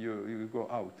you go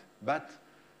out. But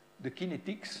the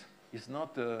kinetics is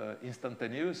not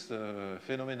instantaneous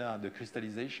phenomena, the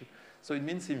crystallization. So it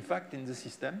means, in fact, in the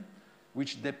system,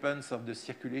 which depends on the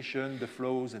circulation, the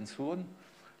flows, and so on,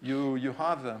 you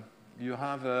have,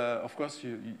 of course,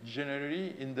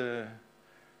 generally in the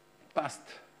past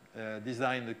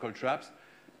design the cold traps,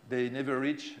 they never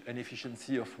reach an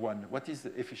efficiency of 1. What is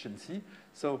the efficiency?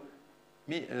 So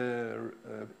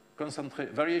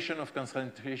variation of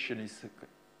concentration is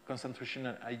concentration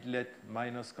at inlet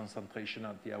minus concentration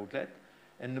at the outlet.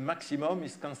 And the maximum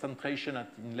is concentration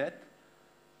at inlet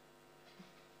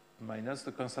minus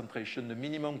the concentration. The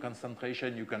minimum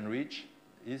concentration you can reach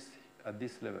is at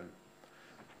this level.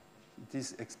 It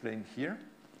is explained here.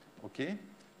 Okay.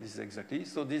 This is exactly.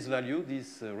 So this value,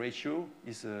 this ratio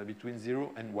is between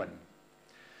 0 and 1.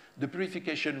 The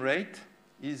purification rate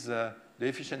is the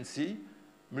efficiency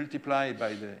multiplied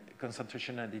by the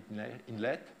concentration at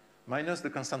inlet minus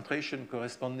the concentration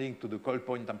corresponding to the cold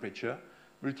point temperature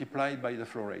multiplied by the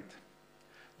flow rate.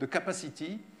 The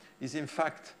capacity is in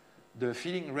fact the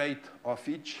filling rate of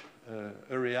each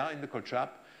area in the cold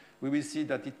trap. We will see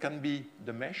that it can be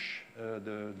the mesh,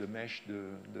 the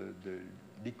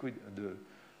liquid, the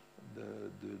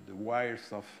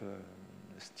wires of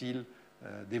steel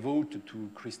devoted to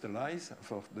crystallize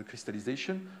for the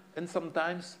crystallization, and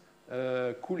sometimes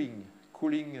cooling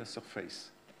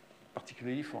surface,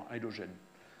 particularly for hydrogen.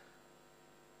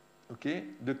 Okay,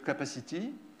 the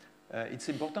capacity, it's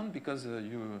important because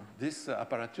this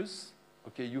apparatus,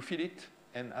 okay, you fill it,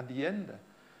 and at the end,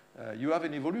 you have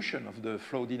an evolution of the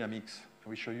flow dynamics. I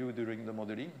will show you during the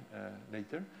modeling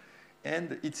later.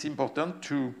 And it's important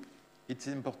to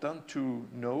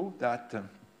know that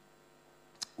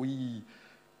we,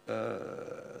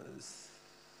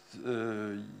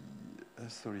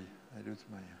 sorry, I lose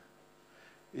my,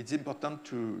 it's important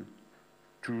to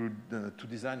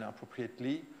design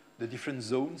appropriately the different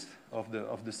zones of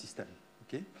the system,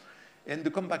 okay? And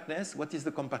the compactness, what is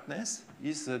the compactness?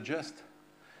 Is just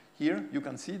here you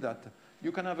can see that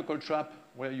you can have a cold trap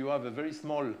where you have a very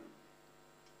small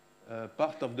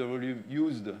part of the volume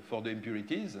used for the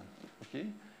impurities, okay?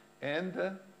 And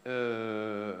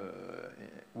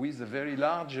with a very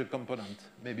large component,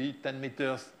 maybe 10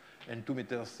 meters and 2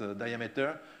 meters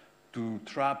diameter to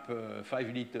trap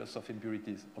 5 liters of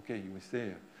impurities. Okay, you will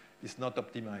say it's not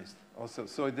optimized. Also,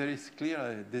 so there is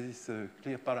a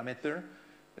clear parameter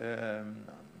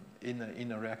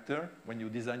in a reactor. When you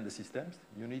design the systems,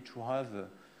 you need to have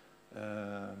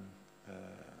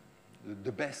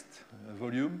the best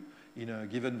volume in a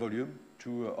given volume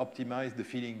to optimize the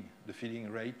filling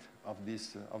rate of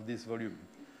this volume.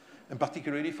 And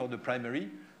particularly for the primary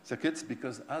circuits,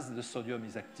 because as the sodium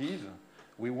is active,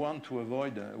 we want to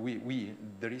avoid,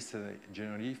 there is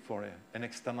generally for an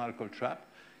external cold trap,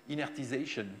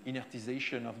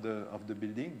 inertization of the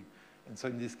building. And so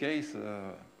in this case,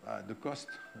 the cost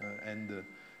and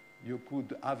you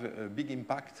could have a big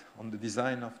impact on the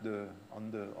design of the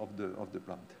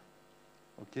plant.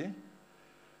 Okay.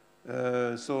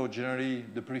 So generally,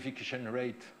 the purification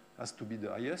rate has to be the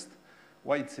highest.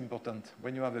 Why it's important?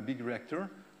 When you have a big reactor,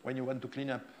 when you want to clean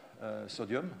up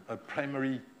sodium, a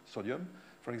primary sodium,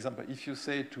 for example, if you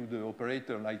say to the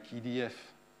operator like EDF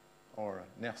or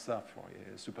NERSA for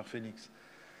Superphénix,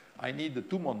 I need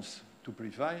 2 months to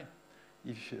purify.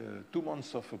 If 2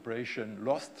 months of operation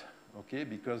lost, okay,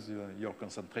 because your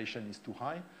concentration is too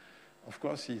high, of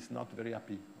course he's not very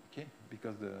happy, okay,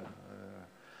 because the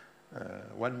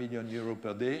 1 million euro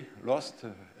per day lost.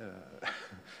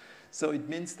 So it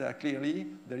means that clearly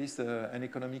there is an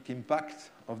economic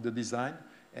impact of the design,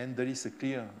 and there is a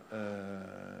clear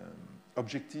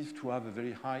objective to have a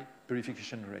very high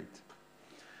purification rate.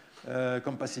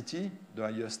 Capacity, the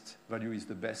highest value is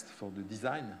the best for the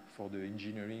design, for the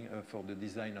engineering, for the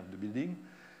design of the building.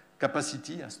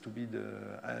 Capacity has to be the,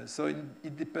 so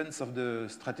it depends on the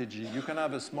strategy. You can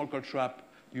have a small cold trap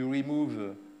you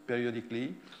remove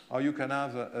periodically, or you can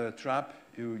have a trap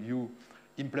you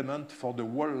implement for the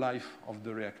whole life of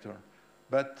the reactor.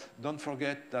 But don't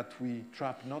forget that we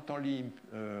trap not only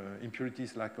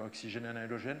impurities like oxygen and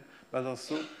hydrogen, but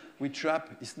also we trap,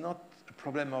 it's not a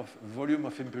problem of volume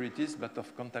of impurities, but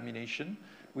of contamination.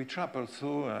 We trap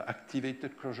also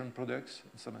activated corrosion products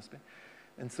in some aspect.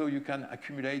 And so you can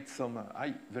accumulate some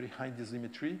very high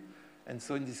dosimetry. And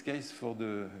so in this case,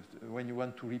 when you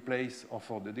want to replace or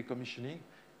for the decommissioning,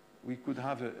 we could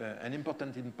have an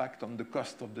important impact on the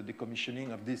cost of the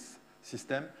decommissioning of this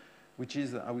system, which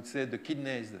is, I would say, the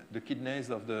kidneys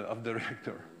of the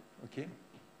reactor. Okay.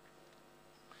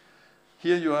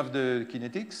 Here you have the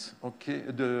kinetics, okay,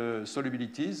 the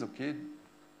solubilities, okay,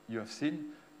 you have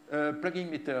seen. Plugging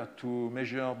meter to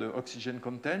measure the oxygen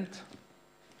content.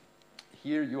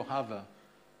 Here you have,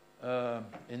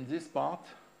 in this part,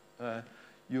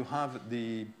 you have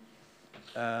the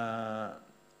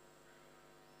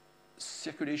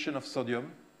circulation of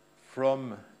sodium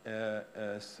from,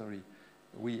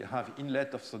 we have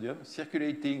inlet of sodium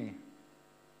circulating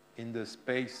in the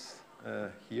space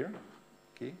here,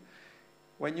 okay.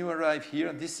 When you arrive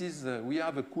here, this is, we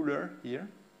have a cooler here.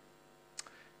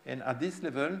 And at this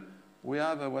level, we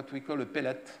have what we call a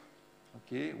pellet,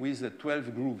 okay, with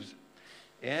 12 grooves.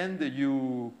 And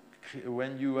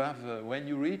when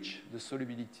you reach the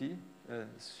solubility,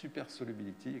 super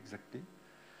solubility exactly,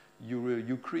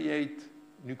 you create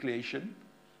nucleation.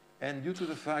 And due to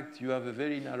the fact you have a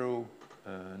very narrow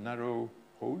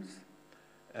holes,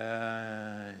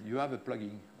 you have a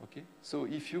plugging, okay? So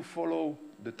if you follow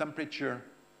the temperature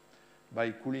by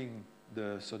cooling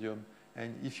the sodium,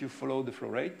 and if you follow the flow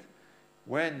rate,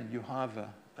 when you have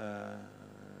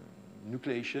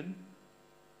nucleation,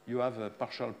 you have a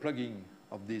partial plugging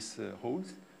of these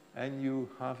holes, and you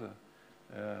have a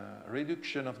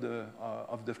reduction of the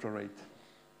flow rate.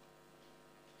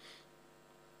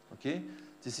 Okay,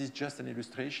 this is just an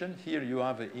illustration. Here you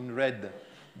have in red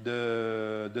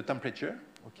the temperature.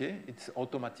 Okay, it's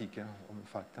automatic, in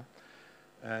fact.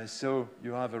 So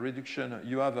you have a reduction.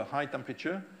 You have a high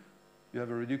temperature. You have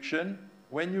a reduction.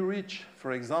 When you reach,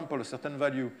 for example, a certain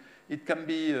value, it can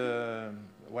be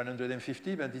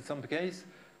 150, but in some case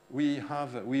we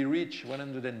reach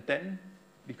 110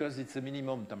 because it's a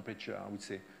minimum temperature, I would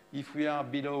say. If we are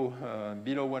below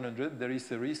 100, there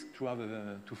is a risk to have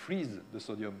to freeze the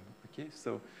sodium. Okay,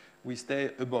 so we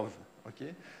stay above.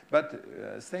 Okay, but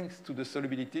thanks to the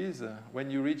solubilities, when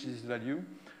you reach this value,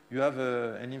 you have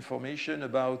an information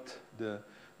about the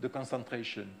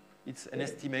concentration. It's an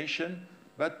estimation,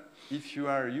 but if you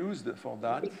are used for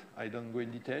that, I don't go in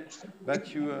detail,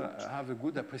 but you have a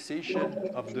good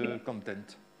appreciation of the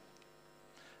content.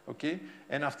 Okay,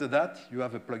 and after that, you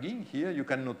have a plugging here. You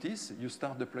can notice you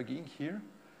start the plugging here,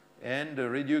 and the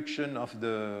reduction of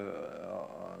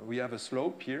we have a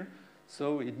slope here.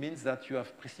 So it means that you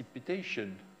have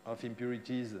precipitation of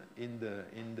impurities in the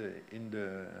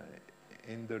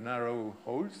narrow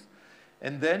holes,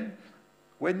 and then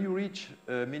when you reach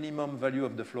a minimum value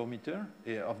of the flow meter,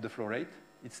 of the flow rate,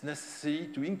 it's necessary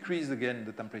to increase again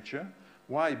the temperature.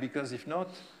 Why? Because if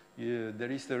not,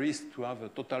 there is the risk to have a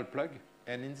total plug.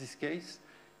 And in this case,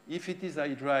 if it is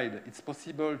hydride, it's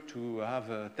possible to have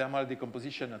a thermal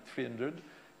decomposition at 300.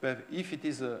 But if it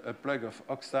is a plug of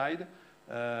oxide,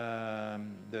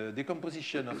 the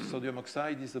decomposition of sodium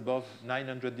oxide is above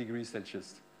 900 degrees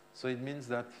Celsius. So it means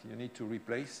that you need to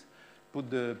replace,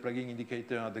 put the plugging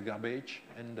indicator at the garbage,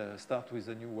 and start with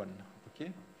a new one.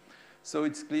 Okay? So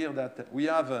it's clear that we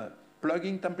have a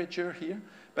plugging temperature here,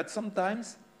 but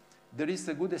sometimes there is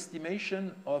a good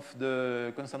estimation of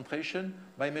the concentration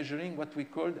by measuring what we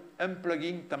call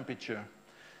unplugging temperature.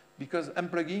 Because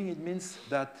unplugging, it means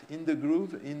that in the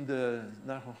groove, in the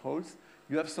narrow holes,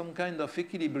 you have some kind of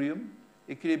equilibrium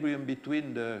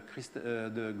between the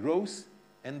growth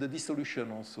and the dissolution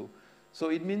also. So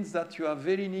it means that you are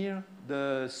very near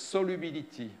the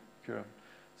solubility curve.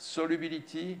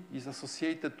 Solubility is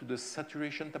associated to the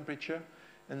saturation temperature,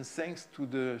 and thanks to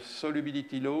the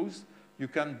solubility laws, you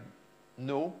can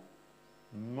know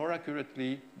more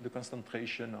accurately the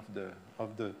concentration of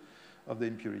the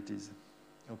impurities.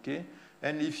 Okay,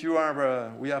 and if you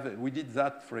are, we did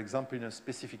that, for example, in a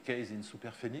specific case in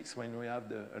superphénix when we have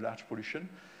a large pollution.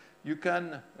 You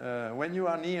can, when you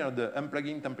are near the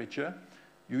unplugging temperature,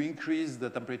 you increase the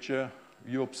temperature,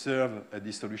 you observe a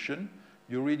dissolution.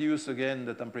 You reduce again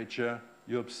the temperature,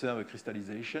 you observe a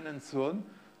crystallization, and so on.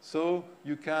 So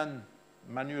you can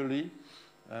manually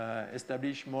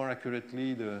establish more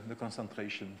accurately the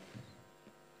concentration.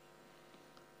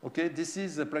 Okay, this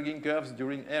is the plugging curves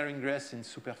during air ingress in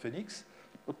superphénix.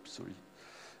 Oops, sorry.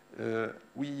 You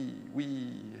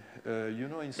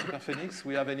know, in superphénix,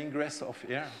 we have an ingress of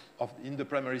air in the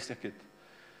primary circuit.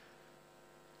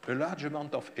 A large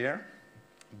amount of air,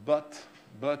 but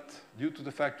due to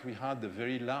the fact we had a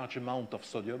very large amount of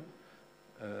sodium,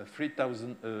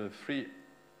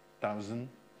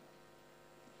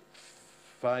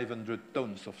 3,500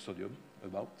 tons of sodium,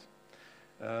 about,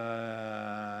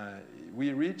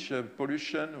 we reach a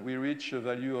pollution, we reach a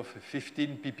value of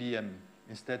 15 ppm.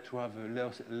 Instead to have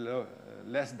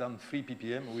less than 3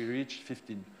 ppm, we reach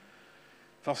 15.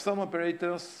 For some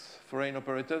operators, foreign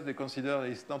operators, they consider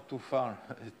it's not too far,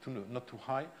 not too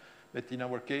high. But in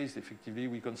our case, effectively,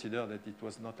 we consider that it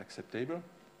was not acceptable.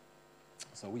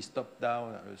 So we stopped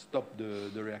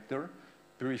the reactor,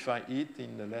 purify it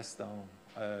in less than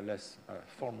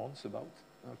 4 months about,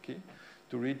 okay,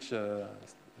 to reach a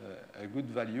good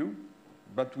value.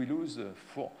 But we lose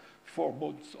 4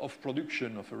 months of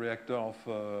production of a reactor of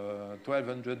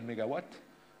 1,200 megawatt,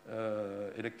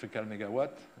 electrical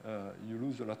megawatt. You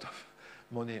lose a lot of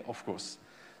money, of course.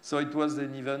 So it was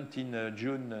an event in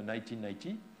June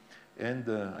 1990. And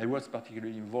I was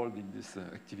particularly involved in this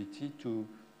activity to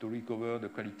recover the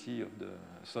quality of the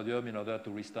sodium in order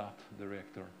to restart the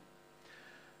reactor.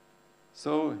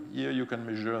 So here you can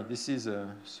measure, this is,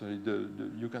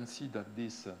 you can see that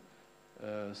this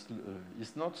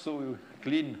is not so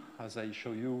clean as I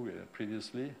showed you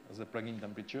previously as a plugging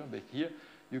temperature, but here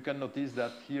you can notice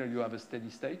that here you have a steady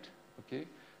state, okay,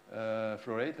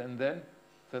 flow rate, and then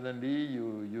suddenly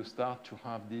you start to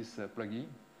have this plugging.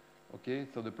 Okay,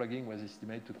 so the plugging was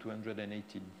estimated to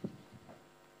 218.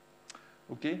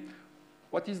 Okay,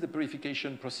 what is the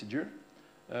purification procedure?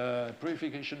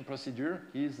 Purification procedure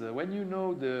is when you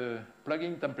know the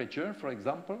plugging temperature, for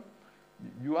example,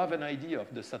 you have an idea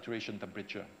of the saturation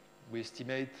temperature. We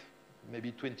estimate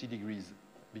maybe 20 degrees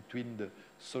between the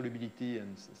solubility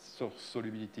and source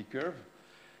solubility curve.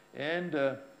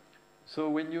 And so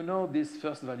when you know this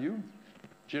first value,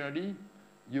 generally,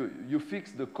 you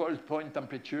fix the cold point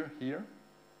temperature here,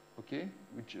 okay,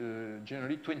 which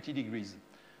generally 20 degrees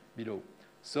below.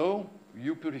 So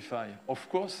you purify. Of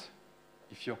course,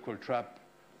 if your cold trap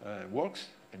works,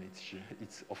 and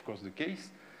it's of course the case,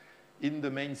 in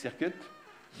the main circuit,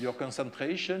 your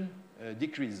concentration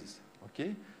decreases,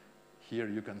 okay? Here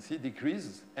you can see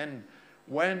decreases. And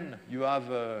when you have,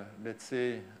 let's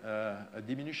say, a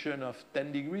diminution of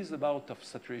 10 degrees about of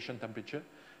saturation temperature,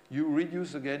 you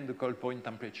reduce again the cold point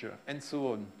temperature, and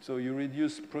so on. So you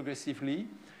reduce progressively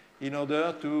in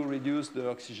order to reduce the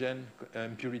oxygen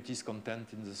impurities content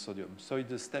in the sodium. So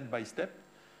it's a step-by-step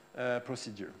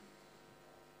procedure.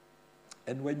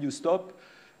 And when you stop,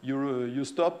 you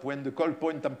stop when the cold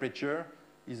point temperature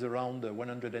is around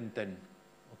 110,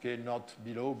 okay, not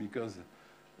below, because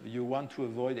you want to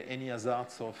avoid any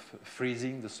hazards of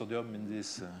freezing the sodium in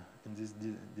this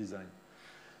design.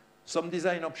 Some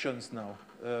design options now.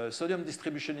 Sodium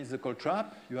distribution is the cold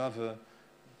trap. You have a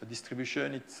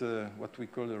distribution, it's what we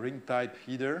call a ring type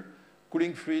heater.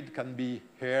 Cooling fluid can be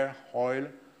air, oil,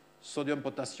 sodium,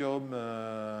 potassium,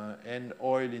 and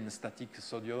oil in static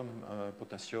sodium,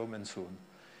 potassium, and so on.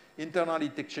 Internal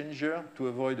heat exchanger to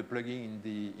avoid the plugging in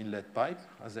the inlet pipe,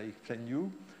 as I explained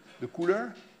you. The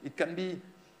cooler, it can be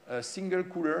a single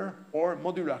cooler or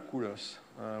modular coolers.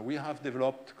 We have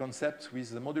developed concepts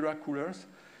with the modular coolers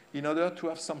in order to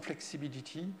have some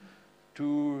flexibility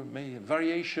to make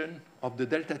variation of the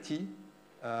delta T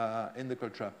in the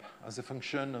cold trap as a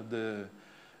function of the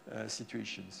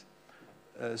situations.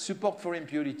 Support for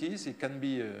impurities, it can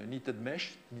be a knitted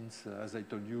mesh, means, as I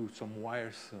told you, some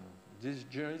wires.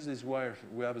 Generally, these wires,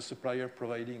 we have a supplier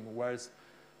providing wires.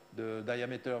 The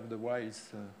diameter of the wire is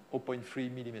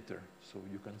 0.3 millimeter. So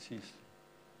you can see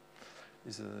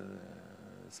it's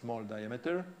a small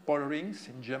diameter. Pole rings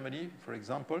in Germany, for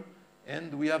example.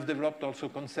 And we have developed also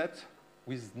concepts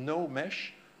with no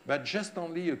mesh, but just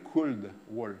only a cooled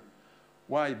wall.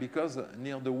 Why? Because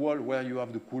near the wall where you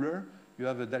have the cooler, you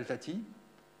have a delta T.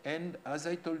 And as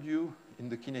I told you in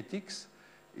the kinetics,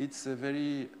 it's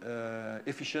very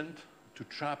efficient to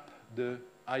trap the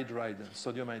hydride,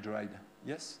 sodium hydride.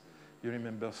 Yes? You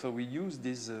remember. So we use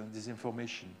this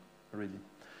information already.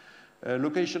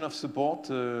 Location of support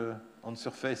on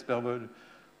surface per volume.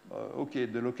 Okay,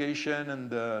 the location and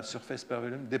the surface per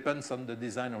volume depends on the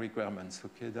design requirements.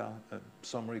 Okay, there are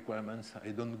some requirements. I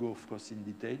don't go, of course, in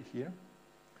detail here.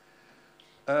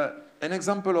 An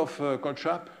example of cold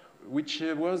trap, which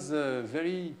was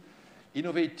very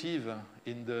innovative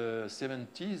in the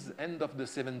 70s, end of the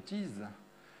 70s.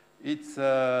 It's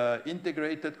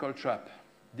integrated cold trap.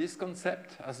 This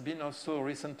concept has been also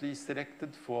recently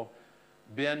selected for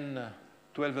BN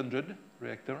 1200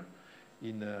 reactor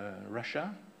in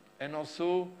Russia, and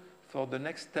also for the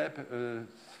next step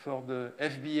for the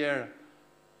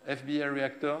FBR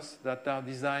reactors that are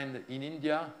designed in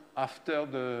India after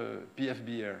the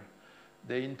PFBR.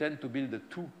 They intend to build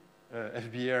two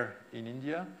FBR in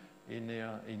India,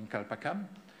 in Kalpakam,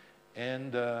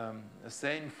 and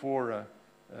same for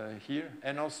here.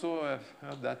 And also I've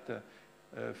heard that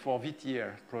for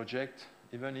VTR project,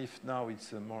 even if now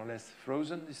it's more or less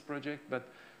frozen, this project, but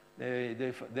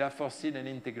they are foreseen and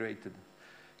integrated.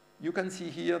 You can see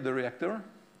here the reactor,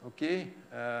 okay?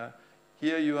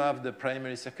 Here you have the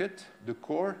primary circuit, the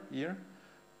core here,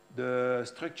 the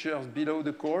structures below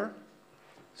the core.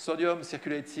 Sodium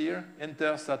circulates here,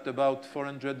 enters at about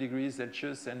 400 degrees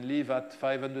Celsius and leaves at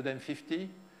 550.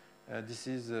 This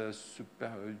is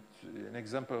an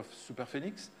example of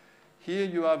superphenix. Here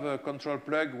you have a control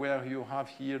plug where you have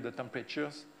here the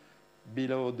temperatures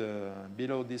below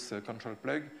this control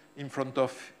plug in front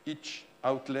of each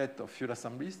outlet of fuel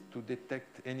assemblies to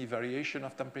detect any variation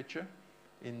of temperature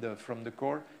from the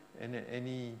core and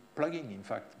any plugging, in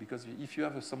fact, because if you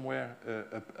have somewhere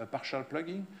a partial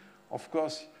plugging, of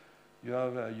course,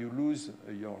 you lose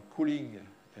your cooling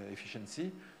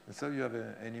efficiency, and so you have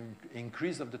an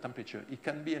increase of the temperature. It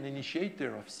can be an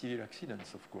initiator of severe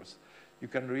accidents, of course. You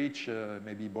can reach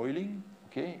maybe boiling,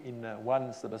 okay, in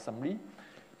one subassembly,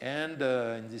 and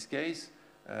in this case,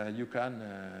 you can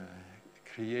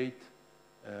create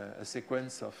a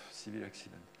sequence of severe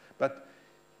accident. But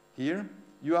here,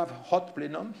 you have hot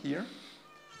plenum here,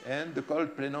 and the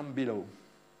cold plenum below,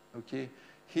 okay?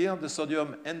 Here the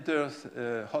sodium enters,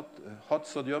 hot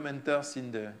sodium enters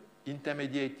in the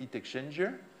intermediate heat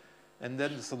exchanger, and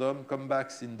then the sodium comes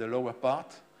back in the lower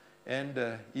part, and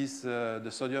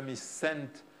the sodium is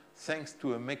sent thanks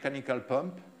to a mechanical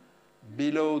pump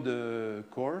below the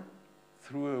core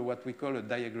through what we call a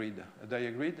diagrid. A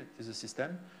diagrid is a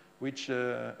system which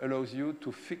allows you to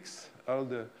fix all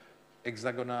the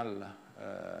hexagonal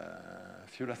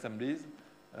fuel assemblies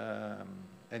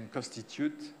and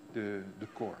constitute the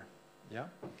core. Yeah?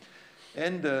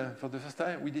 And for the first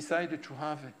time, we decided to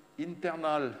have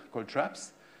internal cold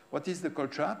traps. What is the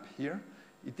cold trap here?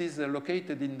 It is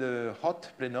located in the hot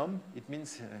plenum. It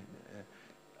means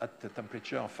at the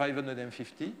temperature of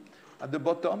 550. At the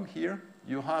bottom here,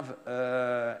 you have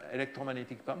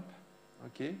electromagnetic pump,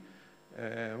 okay,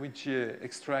 which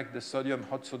extract the sodium,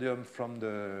 hot sodium from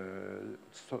the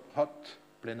hot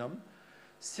plenum.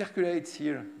 Circulates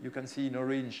here, you can see in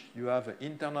orange, you have an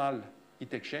internal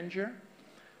heat exchanger.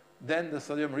 Then the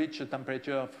sodium reaches a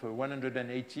temperature of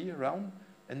 180 around,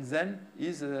 and then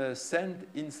is sent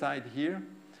inside here.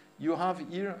 You have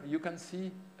here, you can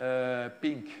see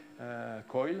pink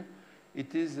coil.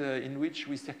 It is in which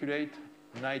we circulate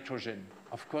nitrogen.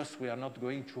 Of course, we are not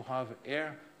going to have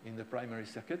air in the primary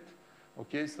circuit.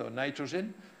 Okay, so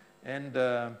nitrogen. And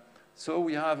so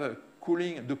we have a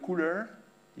cooling, the cooler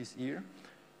is here.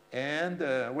 And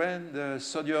when the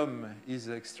sodium is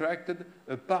extracted,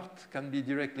 a part can be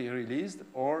directly released,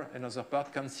 or another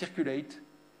part can circulate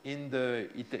in the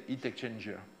heat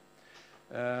exchanger.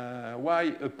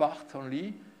 Why a part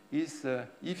only is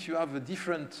if you have a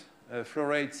different flow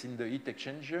rates in the heat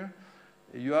exchanger,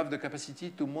 you have the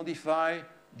capacity to modify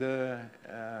the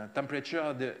temperature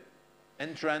at the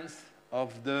entrance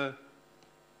of the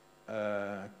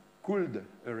cooled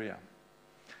area.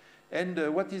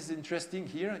 And what is interesting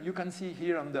here, you can see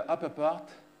here on the upper part,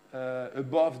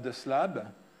 above the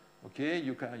slab, okay,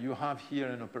 you have here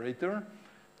an operator.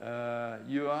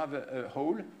 You have a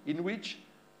hole in which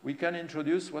we can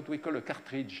introduce what we call a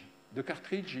cartridge. The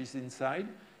cartridge is inside,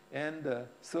 and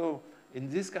so in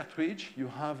this cartridge you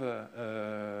have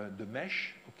the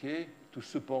mesh, okay, to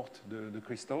support the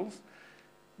crystals.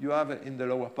 You have in the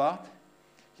lower part,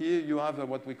 here you have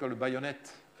what we call a bayonet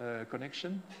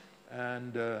connection,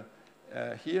 and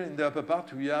here in the upper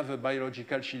part we have a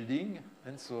biological shielding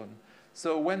and so on.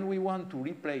 So when we want to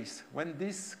replace, when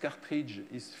this cartridge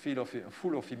is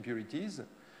full of impurities,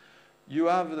 you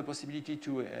have the possibility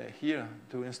to here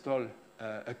to install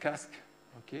a cask,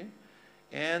 okay,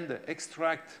 and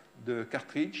extract the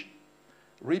cartridge,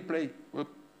 replace,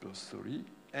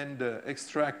 and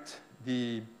extract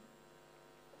the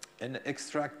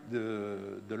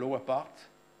lower part,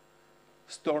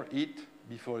 store it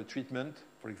before a treatment,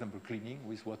 for example, cleaning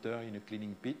with water in a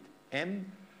cleaning pit, and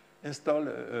install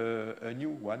a new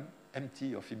one,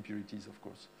 empty of impurities, of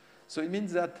course. So it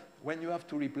means that when you have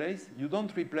to replace, you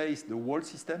don't replace the whole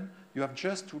system, you have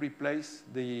just to replace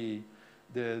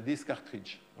this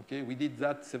cartridge. Okay? We did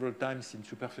that several times in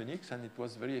Superphoenix, and it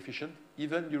was very efficient,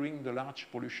 even during the large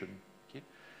pollution. Okay?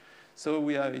 So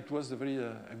it was a very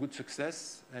good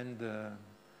success,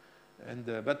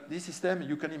 but this system,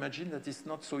 you can imagine that it's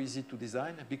not so easy to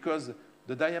design, because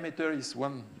the diameter is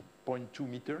 1.2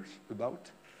 meters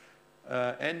about,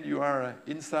 and you are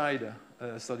inside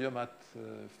sodium at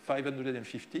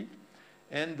 550,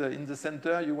 and in the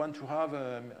center you want to have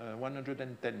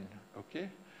 110, okay?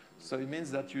 So it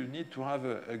means that you need to have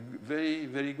a very,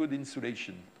 very good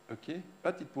insulation, okay?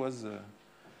 But it was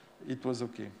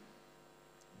okay.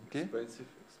 Okay? Expensive.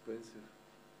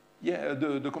 Yeah,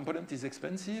 the component is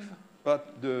expensive,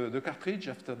 but the cartridge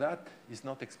after that is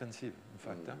not expensive, in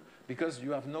fact, because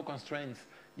you have no constraints.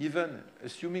 Even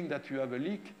assuming that you have a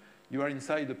leak, you are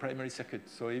inside the primary circuit.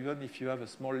 So even if you have a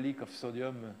small leak of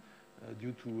sodium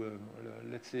due to,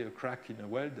 let's say, a crack in a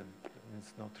weld,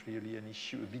 it's not really an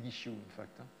issue, a big issue, in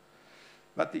fact.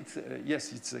 But it's,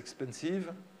 yes, it's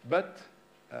expensive, but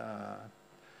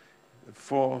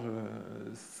for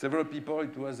several people,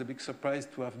 it was a big surprise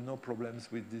to have no problems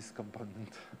with this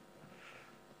component.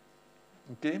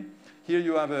 Okay, here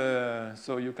you have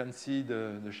so you can see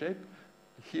the shape.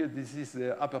 Here, this is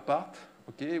the upper part.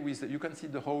 Okay, you can see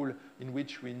the hole in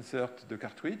which we insert the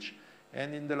cartridge,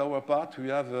 and in the lower part we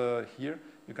have here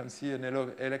you can see an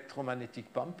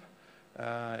electromagnetic pump,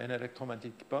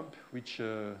 which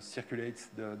circulates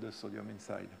the sodium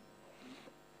inside.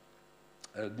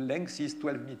 The length is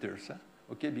 12 meters,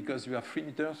 okay, because you have 3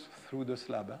 meters through the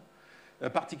slab. A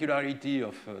particularity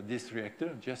of this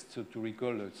reactor, just to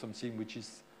recall something which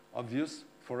is obvious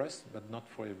for us, but not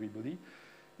for everybody.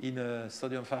 In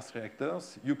sodium fast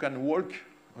reactors, you can walk,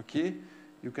 okay,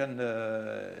 you can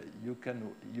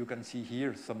see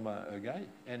here some guy.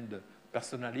 And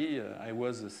personally, I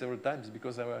was several times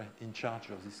because I was in charge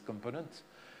of this component,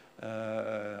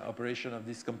 operation of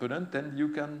this component, and you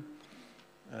can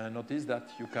notice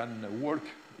that you can work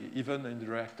even in the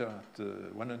reactor at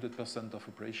 100% of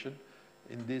operation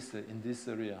in this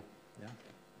area. Yeah?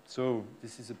 So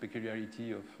this is a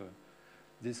peculiarity of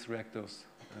these reactors,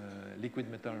 liquid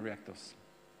metal reactors.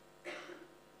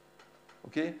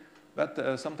 Okay,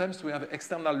 but sometimes we have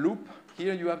external loop.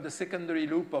 Here you have the secondary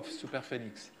loop of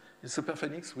superphénix. In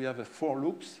superphénix we have four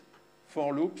loops,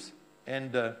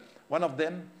 and one of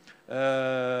them,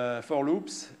 4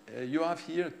 loops. You have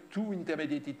here 2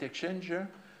 intermediate heat exchangers.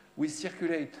 We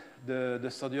circulate the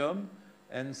sodium,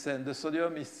 and the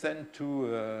sodium is sent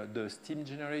to the steam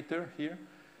generator here.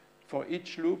 For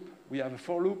each loop, we have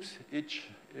 4 loops. Each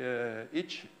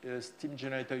steam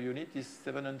generator unit is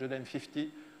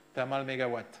 750 thermal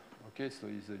megawatt. Okay, so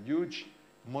it's a huge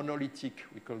monolithic,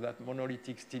 we call that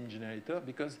monolithic steam generator,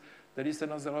 because there is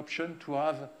another option to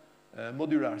have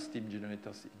modular steam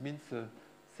generators. It means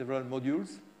several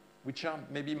modules, which are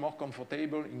maybe more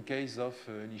comfortable in case of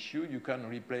an issue. You can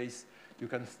replace, you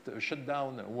can shut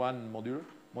down one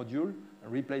module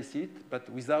and replace it, but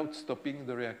without stopping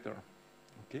the reactor.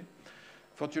 Okay.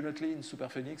 Fortunately, in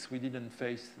superphénix, we didn't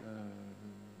face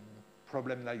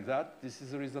problem like that. This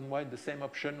is the reason why the same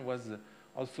option was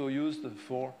also used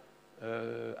for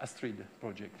Astrid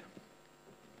project.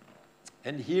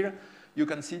 And here you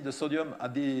can see the sodium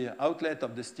at the outlet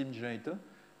of the steam generator,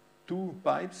 2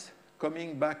 pipes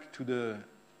coming back to the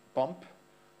pump.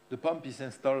 The pump is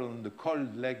installed on the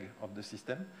cold leg of the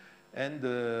system, and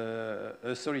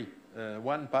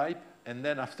 1 pipe, and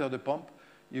then after the pump,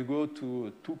 you go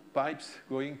to 2 pipes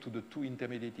going to the 2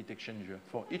 intermediate heat exchangers.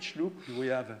 For each loop, we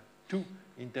have 2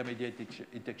 intermediate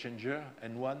heat exchangers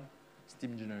and 1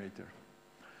 steam generator.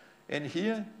 And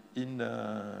here in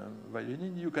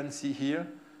Violin, you can see here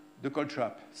the cold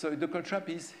trap. So the cold trap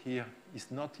is here,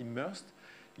 is not immersed.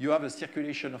 You have a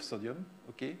circulation of sodium,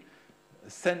 okay,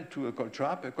 sent to a cold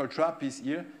trap. A cold trap is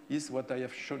here, is what I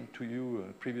have shown to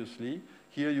you previously.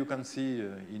 Here you can see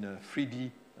in a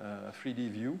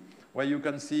 3D view, where you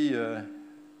can see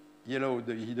yellow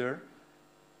the heater,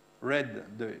 red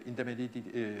the intermediate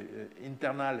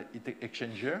internal heat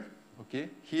exchanger. Okay,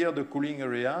 here the cooling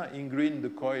area, in green the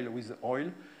coil with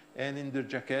oil, and in the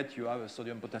jacket you have a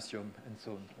sodium potassium and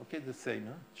so on. Okay, the same,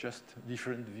 huh? Just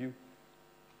different view.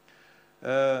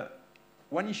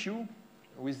 One issue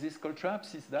with these cold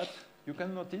traps is that you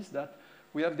can notice that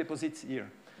we have deposits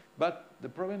here. But the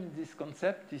problem in this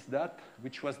concept is that,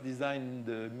 which was designed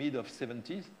in the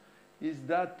mid-70s, is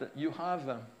that you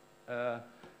have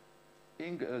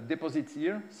deposits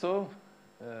here, so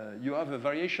you have a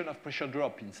variation of pressure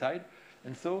drop inside,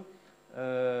 and so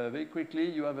very quickly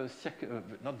you have a,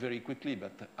 not very quickly,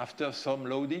 but after some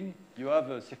loading, you have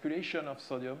a circulation of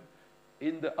sodium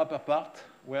in the upper part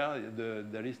where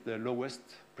there is the lowest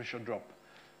pressure drop.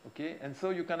 Okay, and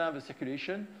so you can have a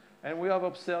circulation, and we have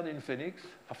observed in Phoenix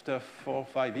after 4 or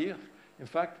 5 years, in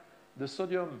fact, the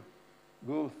sodium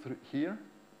goes through here,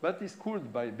 but it's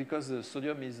cooled because the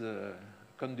sodium is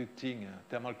conducting,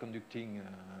 thermal conducting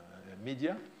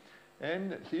media.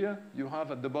 And here you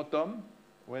have at the bottom,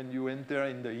 when you enter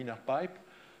in the inner pipe,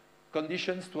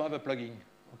 conditions to have a plugging.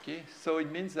 Okay, so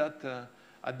it means that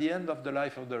at the end of the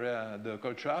life of the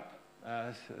cold trap,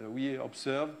 we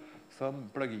observe some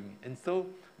plugging. And so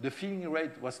the filling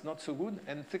rate was not so good.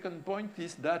 And second point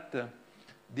is that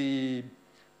the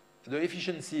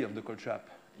efficiency of the cold trap.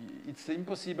 It's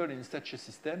impossible in such a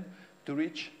system to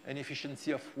reach an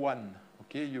efficiency of 1.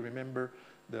 Okay, you remember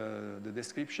the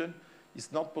description.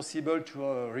 It's not possible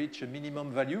to reach a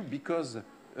minimum value because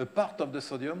a part of the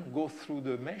sodium goes through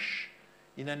the mesh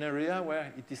in an area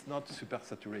where it is not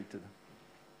supersaturated.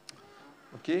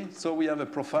 Okay, so we have a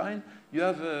profile. You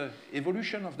have an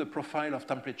evolution of the profile of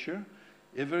temperature,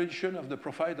 evolution of the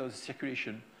profile of the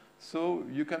circulation. So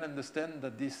you can understand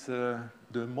that this, the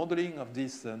modeling of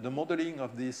this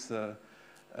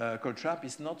cold trap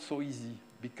is not so easy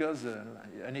because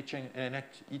an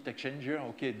heat exchanger,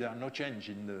 okay, there are no change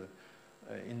in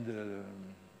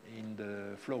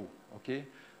the flow, okay,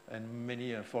 and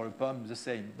many for a pump the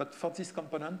same. But for this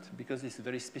component, because it's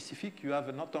very specific, you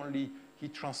have not only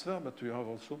heat transfer, but you have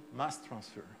also mass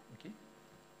transfer. Okay.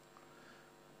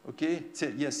 Okay. So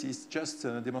yes, it's just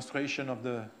a demonstration of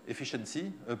the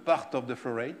efficiency. A part of the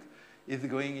flow rate is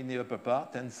going in the upper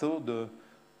part, and so the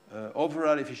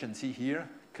overall efficiency here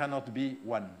cannot be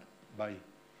 1 by,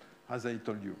 as I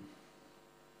told you.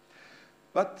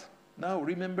 But now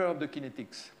remember of the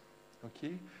kinetics.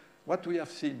 Okay. What we have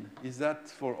seen is that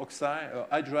for oxide or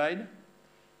hydride,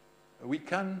 we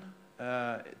can,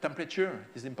 temperature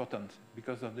is important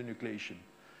because of the nucleation,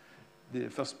 the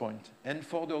first point. And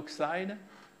for the oxide,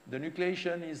 the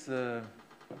nucleation is,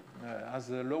 has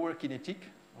a lower kinetic,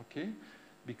 okay,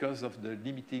 because of the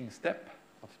limiting step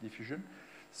of diffusion.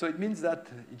 So it means that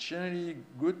it's generally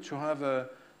good to have a,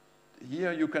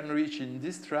 here you can reach in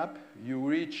this trap, you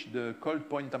reach the cold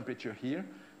point temperature here,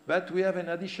 but we have an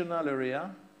additional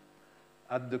area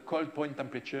at the cold point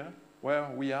temperature where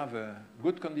we have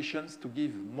good conditions to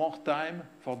give more time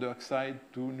for the oxide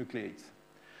to nucleate.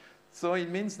 So it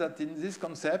means that in this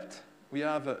concept, we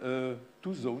have 2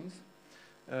 zones,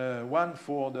 one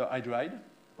for the hydride,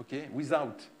 okay,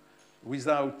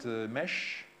 without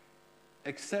mesh,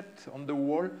 except on the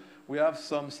wall, we have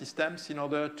some systems in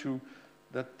order to,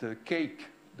 that the cake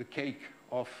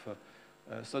of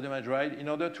sodium hydride, in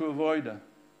order to avoid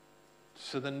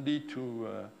suddenly to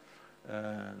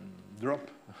drop,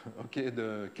 okay,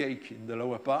 the cake in the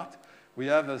lower part, we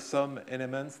have some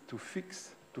elements to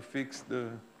fix the,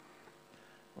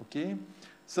 okay.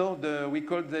 So we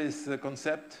call this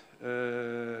concept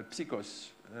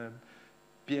psychos,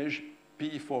 piège,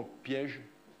 P for piège,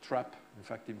 trap, in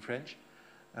fact, in French.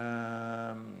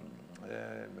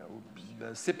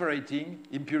 Separating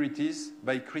impurities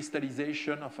by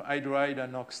crystallization of hydride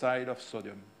and oxide of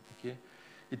sodium. Okay?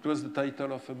 It was the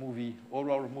title of a movie,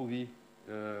 horror movie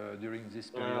during this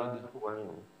period.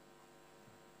 Wow.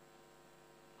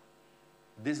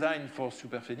 Designed for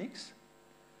superphénix.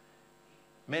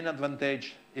 Main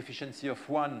advantage, efficiency of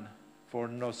 1 for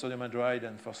no sodium hydride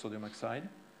and for sodium oxide.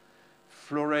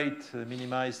 Flow rate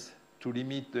minimized to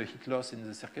limit the heat loss in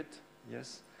the circuit,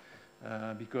 yes.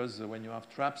 Because when you have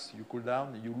traps, you cool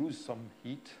down, you lose some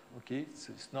heat, okay.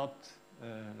 It's not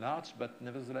large, but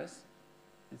nevertheless,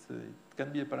 it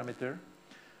can be a parameter.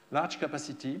 Large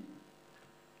capacity,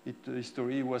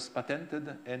 history was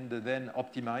patented and then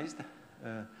optimized,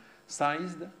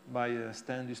 sized by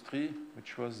Stein Industry,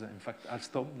 which was in fact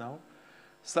Alstom now,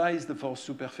 sized for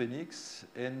superphénix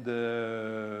and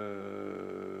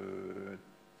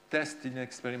test in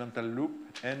experimental loop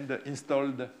and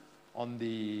installed on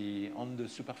the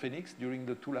superphénix during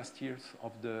the 2 last years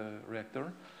of the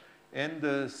reactor.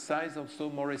 And size also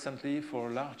more recently for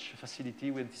large facility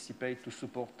we anticipate to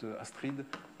support Astrid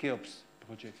Cheops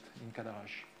project in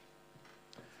Cadarache.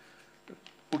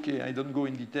 Okay, I don't go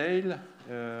in detail.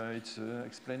 It's an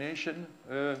explanation.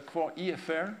 For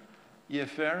EFR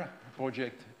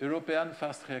project, European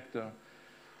Fast Reactor.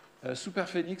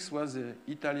 Superphénix was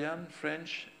Italian,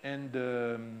 French, and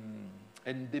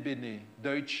DBNE,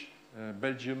 Deutsch,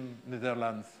 Belgium,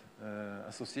 Netherlands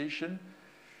association.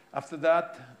 After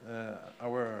that,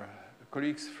 our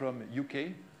colleagues from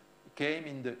UK came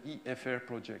in the EFR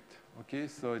project. Okay,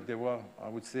 so there were, I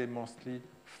would say, mostly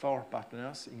 4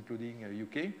 partners, including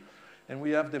UK. And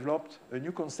we have developed a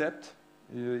new concept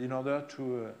in order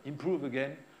to improve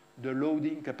again the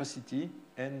loading capacity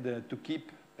and to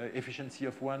keep efficiency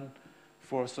of 1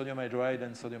 for sodium hydride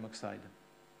and sodium oxide.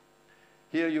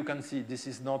 Here you can see this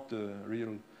is not a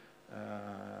real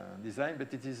design,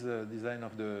 but it is a design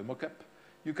of the mock-up.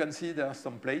 You can see there are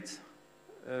some plates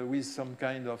with some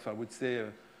kind of, I would say,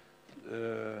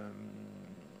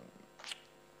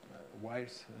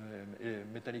 wires,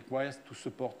 metallic wires to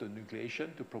support the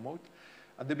nucleation, to promote.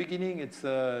 At the beginning, it's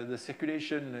the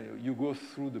circulation, you go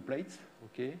through the plates,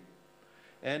 okay?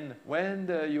 And when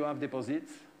you have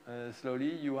deposits,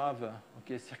 slowly you have,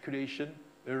 okay, circulation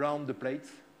around the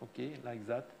plates, okay, like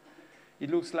that. It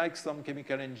looks like some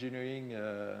chemical engineering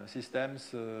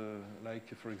systems,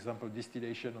 like, for example,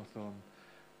 distillation or so on,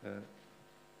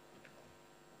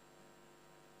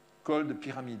 called the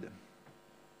pyramid.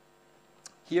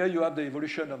 Here you have the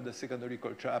evolution of the secondary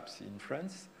cold traps in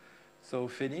France. So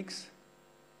Phoenix,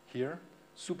 here,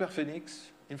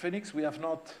 superphénix. In Phoenix, we have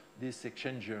not this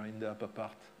exchanger in the upper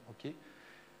part, okay?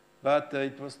 But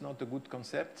it was not a good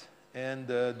concept, and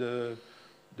the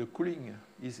cooling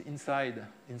is inside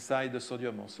the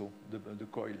sodium also, the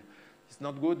coil. It's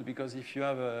not good because if you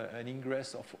have an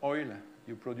ingress of oil,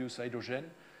 you produce hydrogen,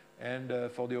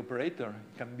 and for the operator,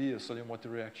 it can be a sodium-water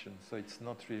reaction. So it's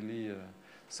not really.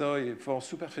 So for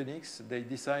superphénix, they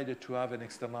decided to have an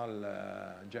external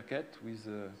jacket with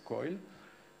a coil.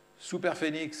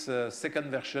 Superphénix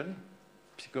second version,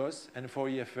 Psychos, and for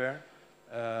EFR,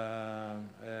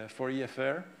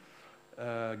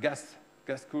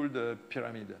 gas-cooled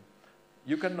pyramid.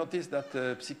 You can notice that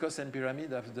Psychos and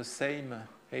pyramid have the same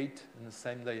height and the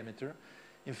same diameter.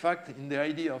 In fact, in the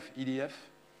idea of EDF,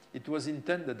 it was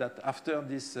intended that after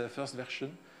this first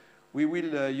version, we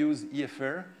will use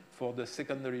EFR for the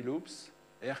secondary loops,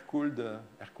 air-cooled.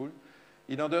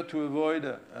 in order to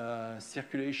avoid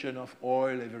circulation of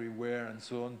oil everywhere and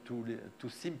so on, to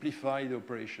simplify the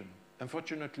operation.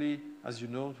 Unfortunately, as you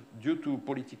know, due to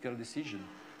political decision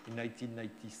in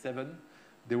 1997,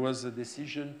 there was a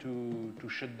decision to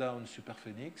shut down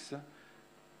Superphénix.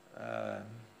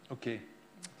 Okay,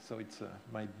 so it's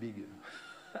my big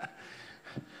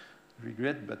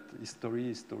regret, but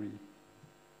history is story.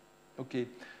 Okay,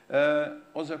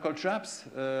 other cold traps,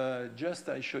 just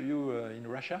I show you in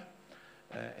Russia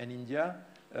and India.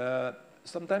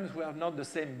 Sometimes we have not the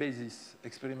same basis,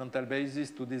 experimental basis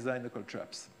to design the cold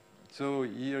traps. So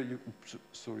here,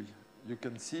 you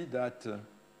can see that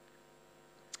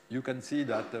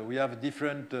we have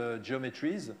different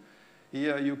geometries.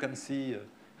 Here you can see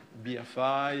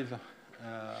BR5,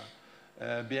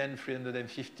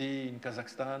 BN350 in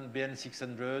Kazakhstan,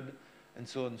 BN600, and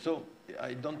so on. So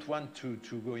I don't want to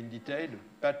go in detail,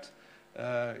 but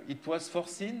it was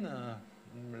foreseen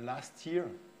last year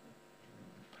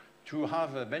to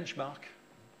have a benchmark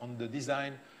on the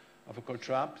design of a cold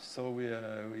trap. So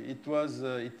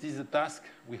it is a task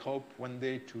we hope one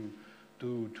day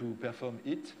to perform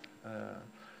it.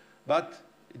 But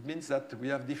it means that we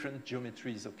have different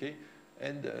geometries, okay?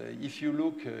 And if you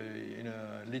look in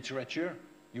literature,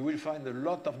 you will find a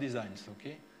lot of designs,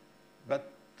 okay? But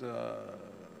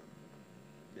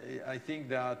I think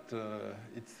that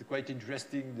it's quite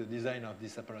interesting, the design of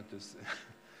this apparatus.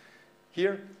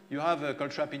 Here, you have a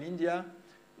cold trap in India.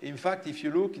 In fact, if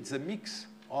you look, it's a mix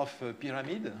of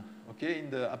pyramid, okay, in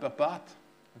the upper part,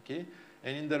 okay,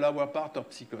 and in the lower part of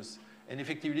psychos. And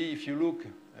effectively, if you look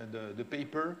at the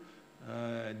paper,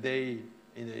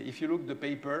 if you look the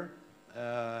paper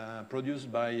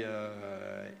produced by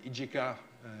IJK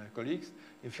colleagues,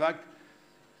 in fact,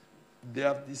 they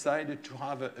have decided to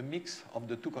have a mix of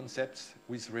the two concepts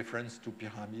with reference to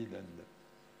pyramid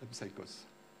and psychos.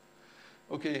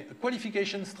 Okay,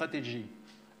 qualification strategy.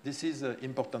 This is an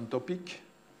important topic.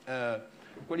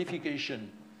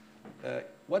 Qualification.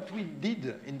 What we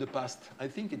did in the past, I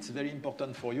think it's very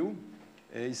important for you,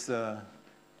 is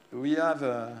we have,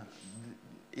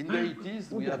 in the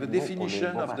 80s, we have a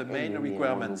definition of the main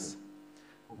requirements.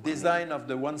 Design of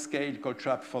the one-scale cold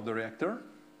trap for the reactor.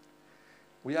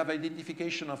 We have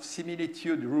identification of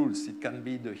similitude rules. It can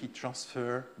be the heat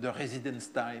transfer, the residence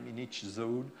time in each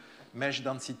zone, mesh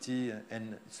density,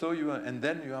 and so and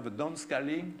then you have a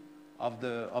downscaling of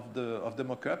the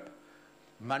mock-up,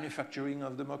 manufacturing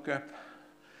of the mock-up,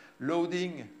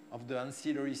 loading of the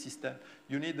ancillary system.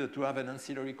 You need to have an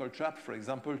ancillary cold trap, for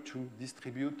example, to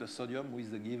distribute the sodium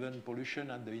with the given pollution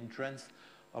at the entrance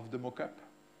of the mock-up.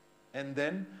 And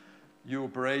then you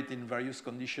operate in various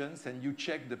conditions and you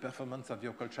check the performance of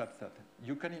your cold trap stat.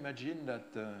 You can imagine that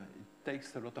it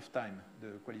takes a lot of time,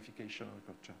 the qualification of the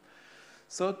cold trap.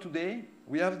 So today,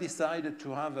 we have decided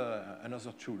to have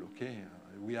another tool, okay?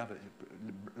 We have a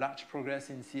large progress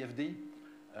in CFD.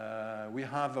 We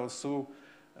have also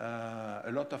a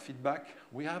lot of feedback.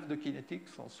 We have the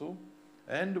kinetics also.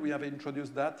 And we have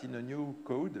introduced that in a new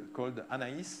code called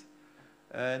ANAIS.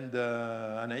 And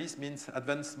ANAIS means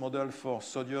Advanced Model for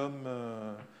Sodium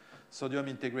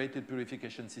Integrated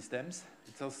Purification Systems.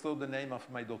 It's also the name of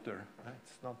my daughter. Right?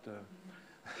 It's not...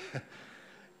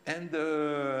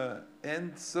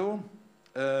 And so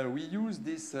we use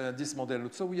this model.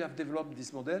 So we have developed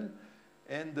this model,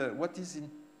 and what is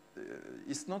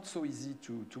it's not so easy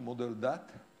to model that.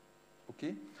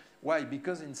 Okay, why?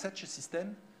 Because in such a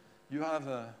system, you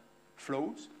have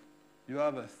flows, you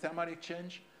have a thermal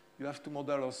exchange, you have to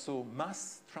model also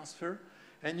mass transfer,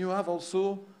 and you have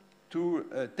also to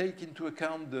take into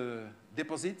account the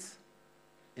deposits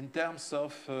in terms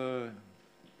of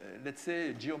let's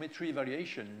say, geometry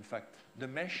variation. In fact, the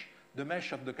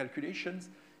mesh of the calculations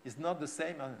is not the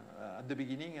same at the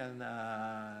beginning and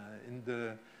in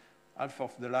the half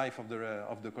of the life of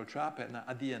the cold trap and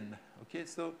at the end. Okay,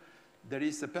 so there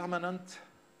is a permanent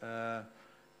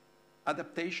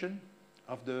adaptation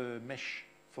of the mesh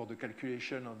for the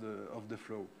calculation of the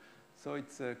flow. So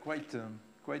it's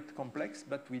quite complex,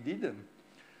 but we did.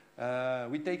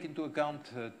 We take into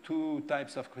account two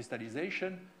types of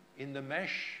crystallization. In the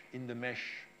mesh,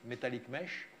 metallic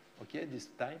mesh, okay, this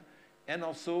time, and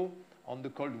also on the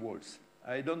cold walls.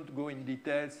 I don't go in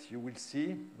details, you will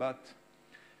see, but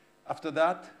after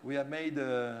that, we have made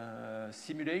a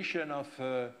simulation of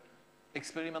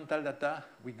experimental data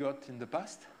we got in the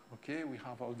past, okay, we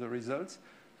have all the results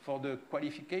for the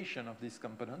qualification of this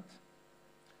component.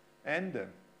 And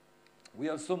we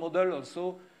also model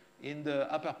also in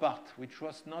the upper part, which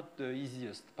was not the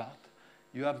easiest part.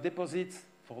 You have deposits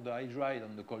for the hydride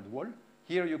on the cold wall.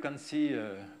 Here you can see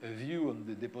a view on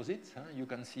the deposits. Huh? You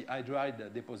can see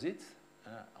hydride deposits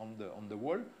on the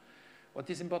wall. What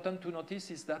is important to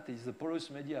notice is that it's a porous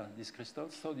media, these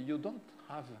crystals, so you don't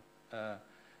have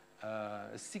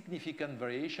a significant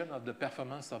variation of the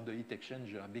performance of the heat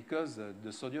exchanger because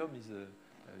the sodium is,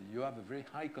 you have a very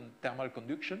high thermal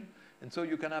conduction, and so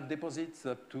you can have deposits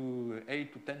up to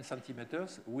 8 to 10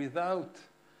 centimeters without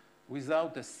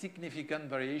a significant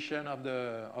variation of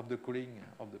the cooling,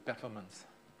 of the performance.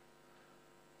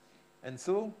 And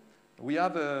so we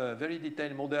have a very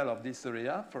detailed model of this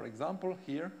area. For example,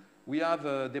 here we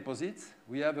have deposits.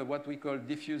 We have what we call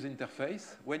diffuse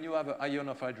interface. When you have an ion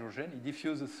of hydrogen, it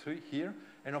diffuses through here.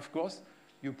 And of course,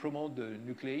 you promote the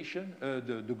nucleation,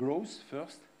 the growth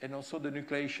first, and also the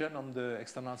nucleation on the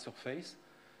external surface,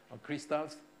 on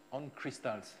crystals.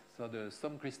 So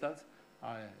some crystals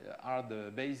are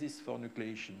the basis for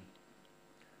nucleation.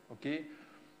 Okay,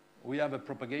 we have a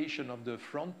propagation of the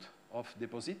front of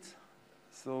deposits.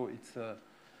 So it's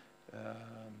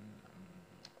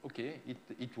okay,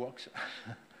 it works.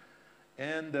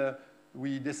 And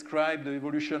we describe the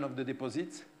evolution of the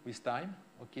deposits with time,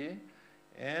 okay?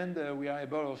 And we are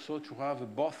able also to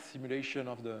have both simulation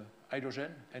of the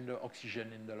hydrogen and the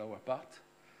oxygen in the lower part.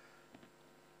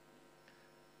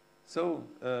 So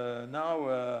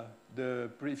now the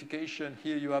purification,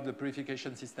 here you have the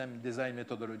purification system design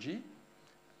methodology.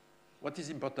 What is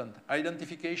important?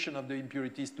 Identification of the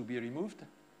impurities to be removed.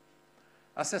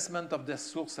 Assessment of their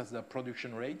source as the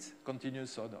production rates,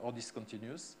 continuous or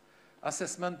discontinuous.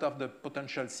 Assessment of the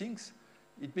potential sinks.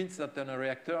 It means that in a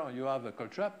reactor you have a cold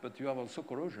trap, but you have also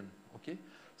corrosion, okay?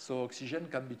 So oxygen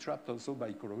can be trapped also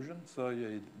by corrosion. So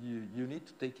you need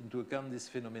to take into account this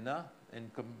phenomena and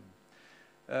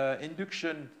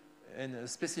induction and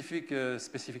specific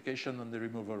specification on the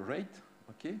removal rate,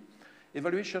 okay?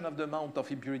 Evaluation of the amount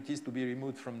of impurities to be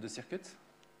removed from the circuits,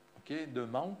 okay? The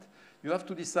amount. You have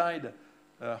to decide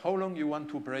how long you want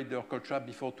to operate the cold trap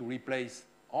before to replace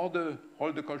all the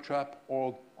cold trap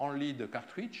or only the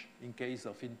cartridge in case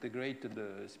of integrated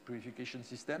purification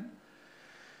system.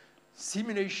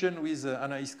 Simulation with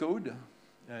analysis code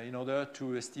in order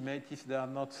to estimate if there are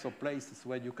not some places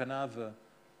where you can have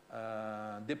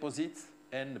deposits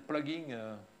and plugging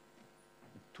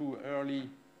too early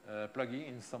plugging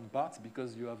in some parts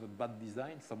because you have a bad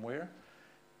design somewhere.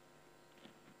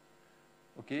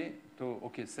 Okay, so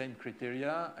okay, same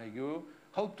criteria, I go.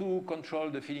 How to control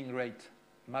the filling rate?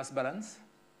 Mass balance.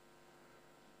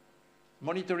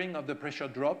 Monitoring of the pressure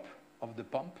drop of the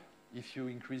pump. If you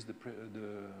increase the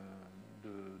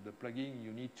plugging,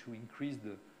 you need to increase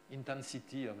the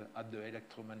intensity at the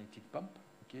electromagnetic pump,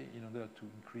 okay, in order to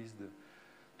increase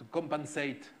to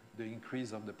compensate the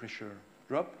increase of the pressure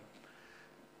drop.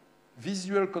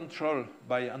 Visual control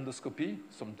by endoscopy.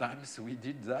 Sometimes we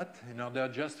did that in order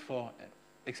just for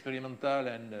experimental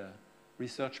and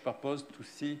research purpose to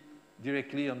see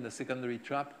directly on the secondary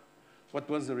trap what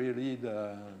was really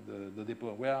the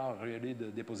depot, where are really the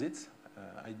deposits.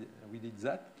 We did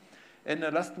that. And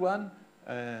the last one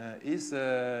is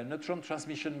neutron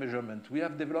transmission measurement. We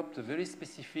have developed a very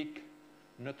specific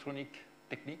neutronic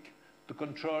technique to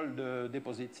control the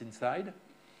deposits inside.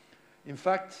 In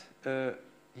fact,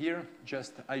 here,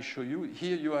 just I show you.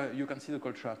 Here you can see the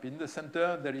cold trap. In the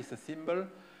center, there is a symbol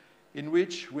in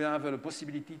which we have a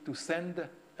possibility to send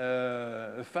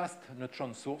a fast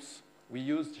neutron source. We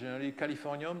use generally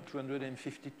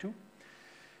Californium-252.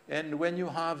 And when you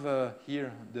have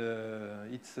here,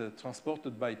 it's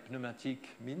transported by pneumatic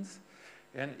means.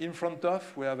 And in front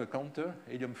of, we have a counter,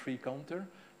 helium-free counter.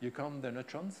 You count the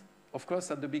neutrons. Of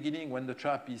course, at the beginning, when the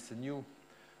trap is new,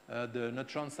 the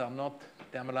neutrons are not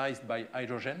thermalized by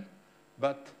hydrogen.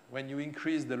 But when you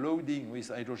increase the loading with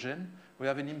hydrogen, we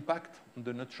have an impact on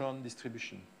the neutron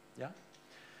distribution. Yeah?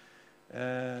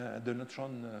 The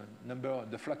neutron number,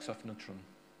 the flux of neutron.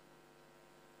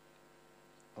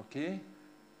 Okay.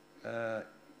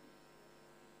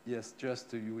 Yes,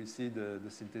 just you will see the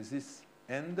synthesis.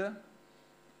 And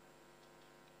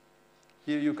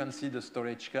here you can see the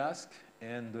storage cask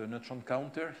and the neutron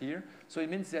counter here. So it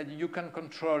means that you can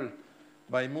control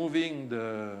by moving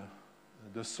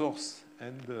the source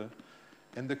and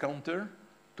the counter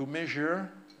to measure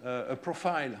a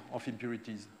profile of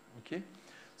impurities. Okay,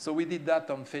 so we did that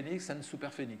on Phoenix and Super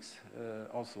Phoenix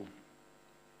also.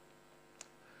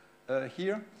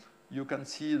 Here you can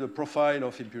see the profile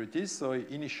of impurities. So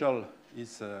initial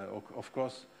is, of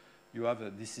course, you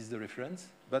have this is the reference,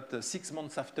 but 6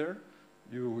 months after,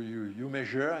 you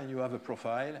measure and you have a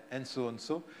profile and so on.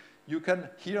 So you can,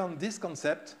 here on this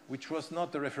concept, which was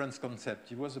not a reference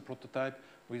concept, it was a prototype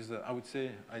with, I would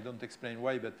say, I don't explain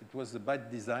why, but it was a bad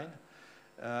design.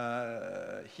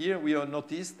 Here we have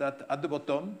noticed that at the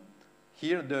bottom,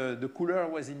 here the cooler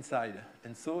was inside,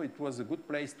 and so it was a good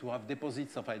place to have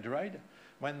deposits of hydride.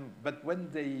 But when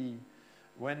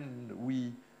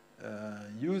we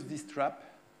use this trap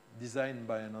designed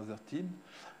by another team,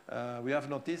 we have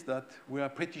noticed that we are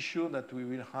pretty sure that we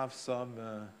will have some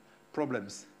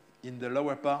problems in the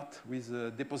lower part with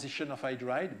the deposition of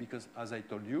hydride, because as I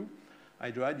told you,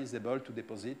 hydride is able to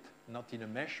deposit not in a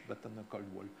mesh but on a cold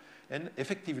wall. And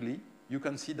effectively, you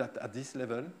can see that at this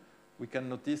level, we can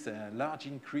notice a large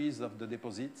increase of the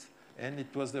deposits, and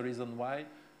it was the reason why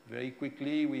very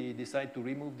quickly we decided to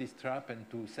remove this trap and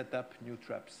to set up new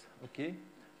traps. Okay?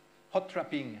 Hot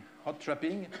trapping,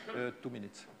 2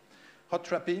 minutes. Hot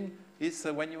trapping is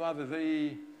when you have a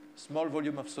very small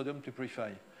volume of sodium to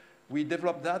purify. We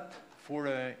developed that for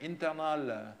an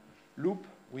internal loop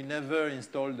we never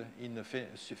installed in the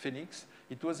Phoenix.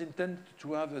 It was intended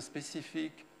to have a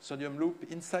specific sodium loop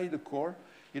inside the core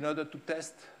in order to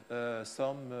test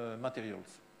some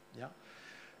materials. Yeah?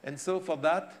 And so for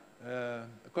that,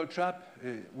 cold trap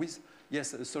with,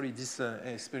 these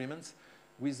experiments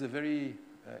with a very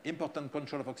important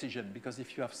control of oxygen, because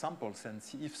if you have samples and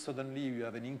if suddenly you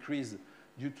have an increase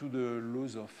due to the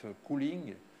loss of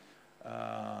cooling,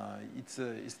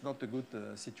 it's not a good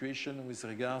situation with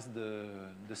regards the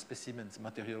specimens,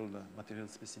 material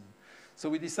specimen. So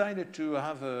we decided to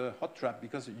have a hot trap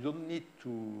because you don't need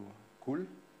to cool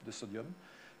the sodium.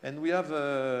 And we have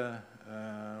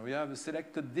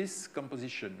selected this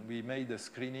composition. We made a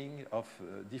screening of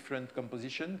different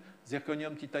composition,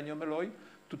 zirconium, titanium alloy,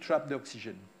 to trap the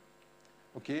oxygen.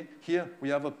 Okay, here we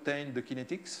have obtained the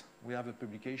kinetics. We have a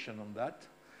publication on that.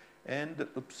 And,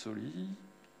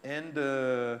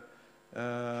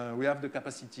 we have the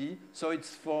capacity. So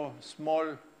it's for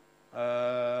small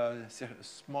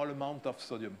amount of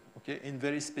sodium, okay, in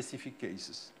very specific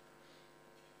cases.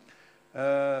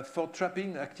 For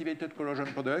trapping activated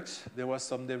corrosion products, there was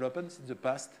some developments in the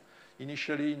past,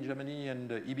 initially in Germany and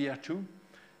EBR2.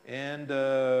 And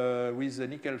with the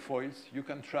nickel foils, you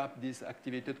can trap these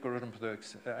activated corrosion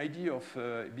products. The idea of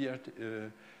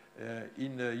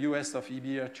in the US of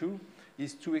EBR2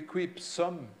 is to equip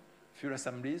some fuel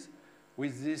assemblies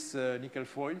with these nickel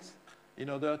foils in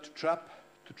order to trap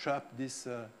these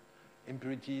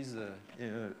impurities,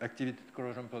 activated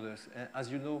corrosion products. And as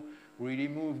you know, we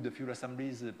remove the fuel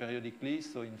assemblies periodically,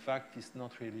 so in fact, it's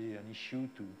not really an issue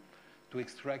to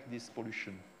extract this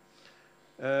pollution.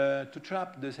 To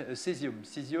trap the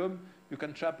cesium, you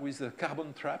can trap with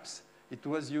carbon traps. It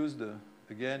was used,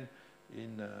 again,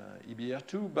 in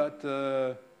EBR2, but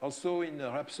also in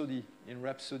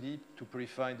Rhapsody to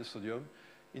purify the sodium.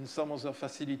 In some other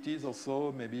facilities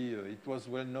also, maybe it was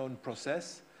well-known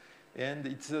process. And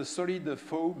it's a solid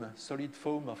foam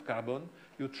of carbon.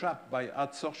 You trap by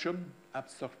absorption,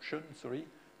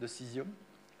 the cesium,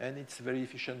 and it's very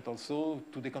efficient also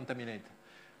to decontaminate.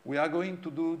 We are going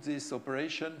to do this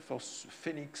operation for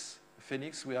Phoenix.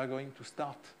 We are going to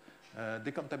start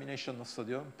decontamination of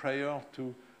sodium prior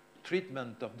to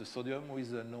treatment of the sodium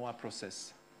with the NOAA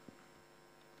process.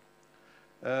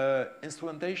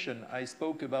 Instrumentation, I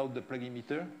spoke about the plug-in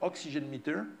meter. Oxygen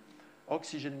meter,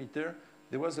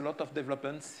 there was a lot of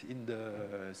developments in the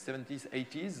 70s,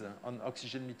 80s on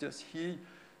oxygen meters.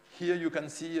 Here you can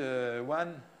see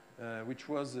one which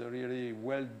was really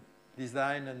well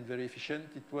designed and very efficient.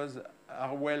 It was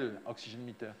Harwell oxygen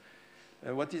meter.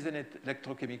 What is an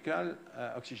electrochemical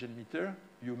oxygen meter?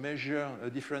 You measure a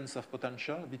difference of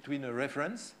potential between a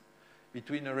reference.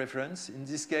 In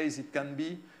this case, it can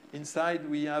be inside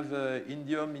we have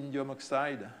indium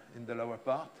oxide in the lower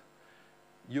part.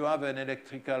 You have an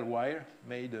electrical wire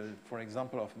made, for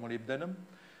example, of molybdenum.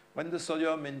 When the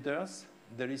sodium enters,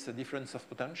 there is a difference of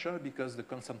potential because the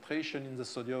concentration in the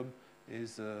sodium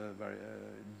is,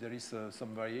 there is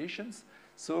some variations.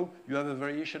 So you have a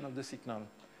variation of the signal.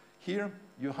 Here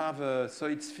you have, so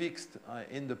it's fixed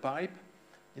in the pipe.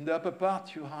 In the upper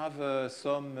part, you have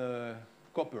some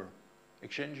copper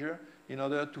exchanger in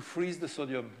order to freeze the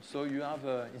sodium. So you have,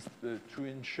 to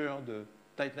ensure the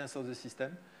tightness of the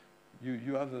system,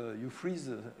 you freeze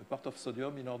a part of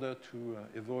sodium in order to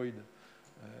avoid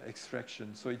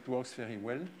extraction. So it works very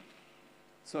well.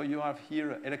 So you have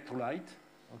here electrolyte,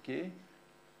 okay?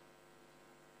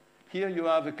 Here you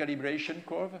have a calibration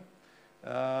curve.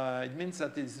 It means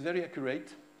that it's very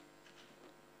accurate,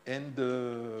 and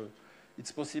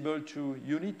it's possible to,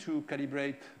 you need to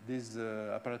calibrate this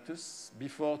apparatus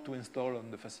before to install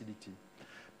on the facility.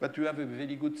 But you have a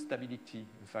very good stability.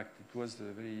 In fact, it was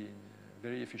very,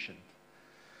 very efficient.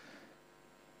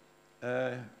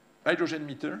 Hydrogen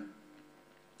meter.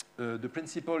 The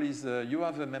principle is you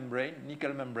have a membrane,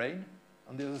 nickel membrane.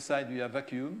 On the other side, you have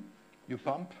vacuum. You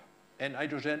pump, and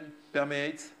hydrogen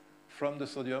permeates from the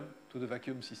sodium to the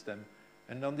vacuum system.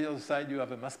 And on the other side, you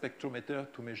have a mass spectrometer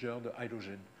to measure the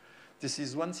hydrogen. This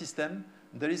is one system.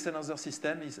 There is another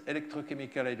system, is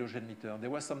electrochemical hydrogen meter.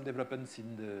 There was some developments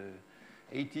in the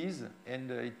 80s, and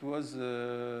it was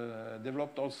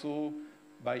developed also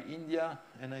by India,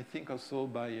 and I think also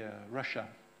by Russia,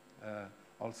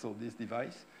 also this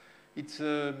device. It's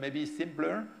maybe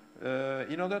simpler.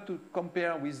 In order to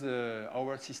compare with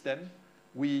our system,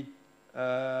 we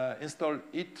installed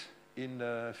it in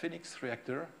a Phoenix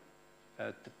reactor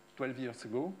 12 years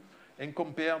ago and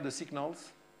compare the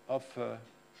signals of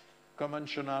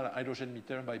conventional hydrogen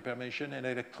meter by permeation and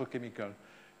electrochemical.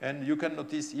 And you can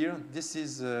notice here, this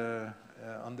is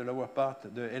on the lower part,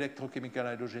 the electrochemical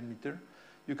hydrogen meter.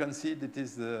 You can see that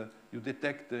is you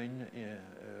detect the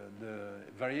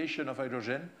variation of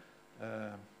hydrogen,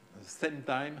 same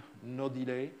time, no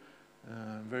delay,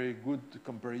 very good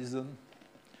comparison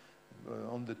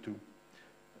on the two.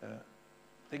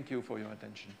 Thank you for your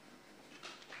attention.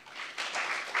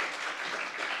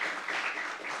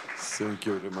 Thank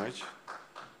you very much,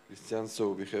 Christian.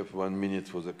 So we have 1 minute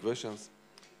for the questions.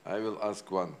 I will ask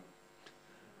one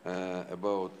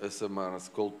about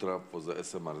SMRs, cold trap for the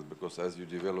SMRs, because as you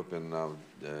developing now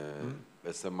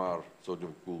SMR,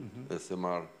 sodium cooled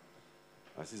SMR,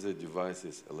 I see the device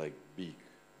is like big,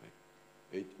 like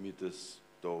 8 meters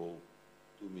tall,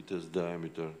 2 meters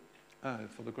diameter.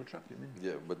 For the cold trap, you mean?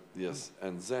 Yeah, but yes.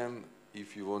 And then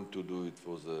if you want to do it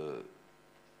for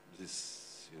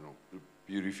this, you know,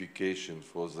 purification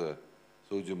for the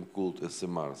sodium cooled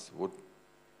SMRs, what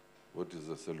is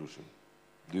the solution?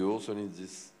 Do you also need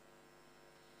this?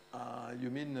 You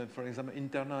mean, for example,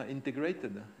 internal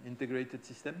integrated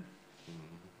system?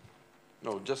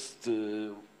 No, just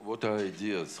what are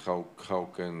ideas? How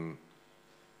can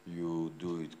you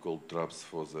do it cold traps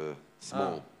for the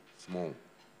small?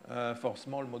 For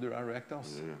small modular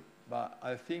reactors? Yeah. But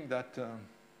I think that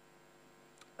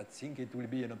it will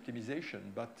be an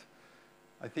optimization, but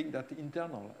I think that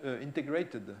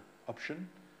integrated option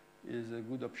is a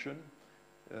good option.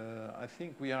 I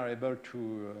think we are able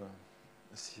to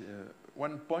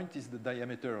one point is the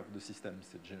diameter of the systems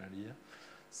generally. Yeah?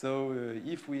 So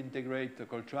if we integrate a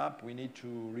cold trap, we need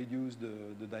to reduce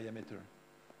the diameter.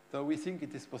 So we think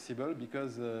it is possible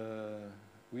because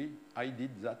I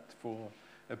did that for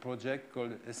a project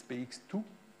called SPX2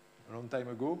 a long time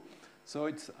ago. So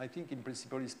I think in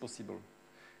principle it's possible.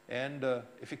 And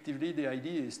effectively, the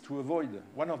idea is to avoid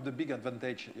one of the big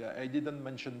advantages. I didn't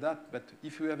mention that, but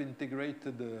if you have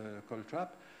integrated the cold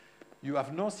trap, you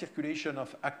have no circulation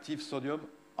of active sodium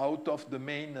out of the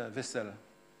main vessel.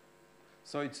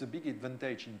 So it's a big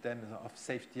advantage in terms of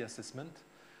safety assessment.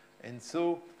 And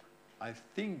so I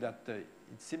think that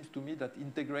it seems to me that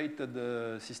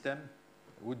integrated system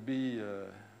would be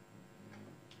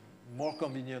more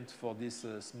convenient for these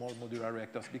small modular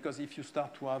reactors, because if you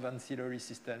start to have ancillary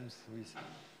systems with...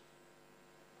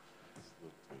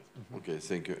 Okay,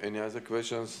 thank you. Any other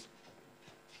questions?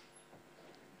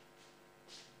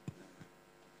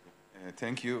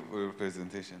 Thank you for your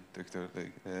presentation, Dr.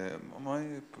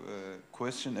 My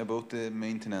question about the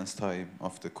maintenance time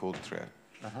of the cold trap.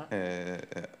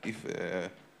 If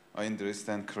I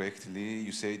understand correctly,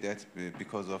 you say that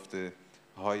because of the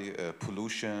high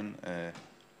pollution,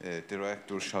 the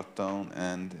reactor shut down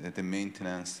and the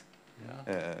maintenance.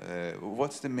 Yeah.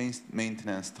 What's the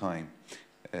maintenance time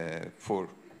for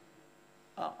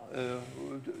a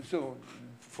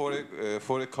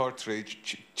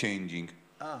cartridge changing?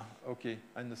 Okay,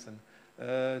 I understand.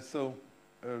 Well,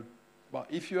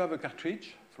 if you have a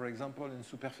cartridge, for example, in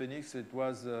Super Phoenix, it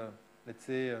was, let's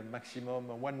say, a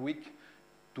maximum 1 week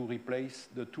to replace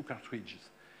the 2 cartridges.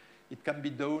 It can be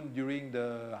done during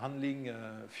the handling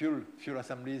fuel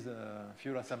assemblies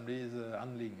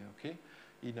handling, okay,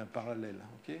 in a parallel,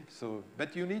 okay. So,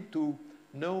 but you need to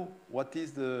know what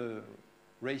is the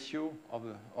ratio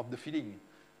of the filling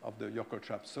of your cold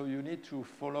trap. So you need to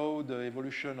follow the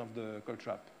evolution of the cold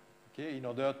trap, okay, in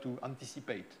order to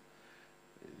anticipate.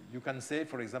 You can say,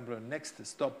 for example, next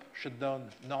stop shutdown,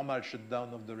 normal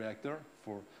shutdown of the reactor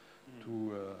for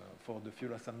the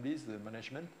fuel assemblies, the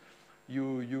management.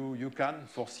 You can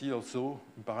foresee also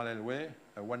in parallel way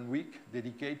 1 week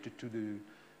dedicated to the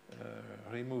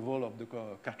removal of the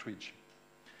cartridge.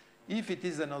 If it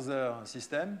is another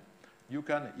system, you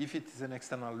can, if it is an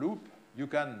external loop, you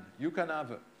can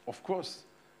have, of course,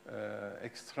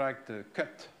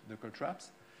 cut the cold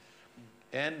traps,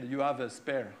 and you have a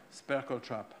spare cold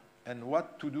trap. And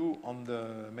what to do on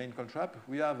the main cold trap?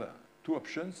 We have 2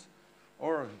 options,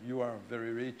 or you are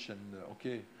very rich and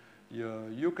okay,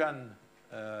 you can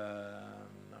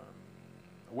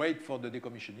wait for the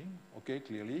decommissioning, okay,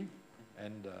 clearly.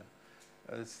 And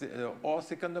our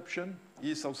second option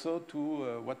is also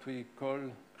to what we call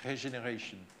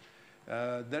regeneration.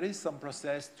 There is some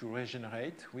process to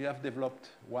regenerate. We have developed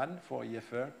one for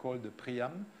EFR called the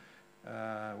PRIAM.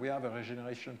 We have a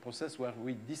regeneration process where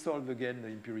we dissolve again the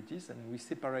impurities and we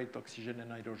separate oxygen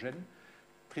and hydrogen,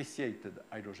 tritiated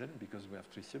hydrogen because we have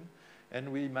tritium,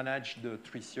 and we manage the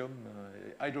tritium,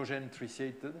 hydrogen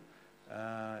tritiated,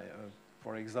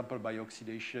 for example, by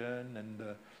oxidation, and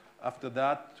after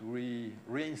that we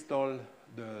reinstall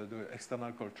the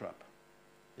external cold trap.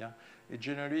 Yeah.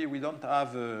 Generally, we don't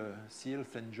have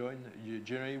seals and join.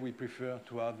 Generally, we prefer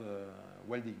to have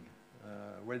welding.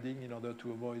 Welding in order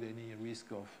to avoid any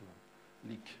risk of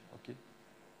leak. Okay.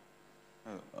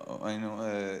 I know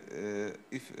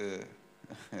if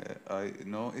I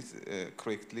know it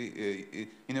correctly.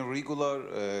 In a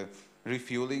regular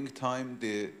refueling time,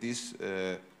 this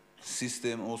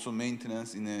system also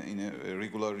maintenance in a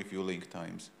regular refueling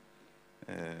times.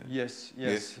 Yes.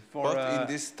 But in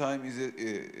this time is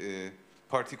a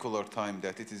particular time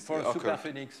that it is for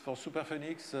Superphoenix. For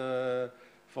Superphoenix,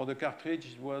 for the cartridge,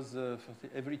 it was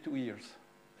every 2 years.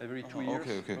 Every 2 years.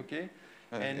 Okay.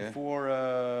 And for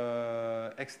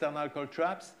external cold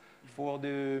traps, for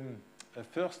the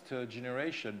first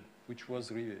generation, which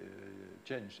was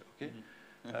changed. Okay.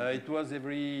 It was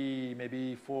every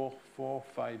maybe 4 or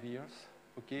 5 years.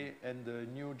 Okay, and the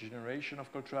new generation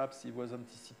of cold traps, it was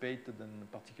anticipated,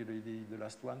 and particularly the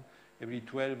last one, every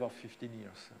 12 or 15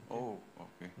 years. Okay? Oh,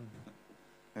 okay.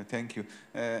 Thank you.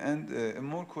 And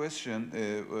more question,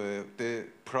 the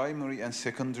primary and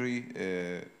secondary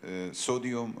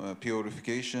sodium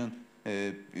purification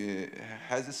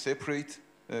has a separate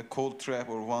cold trap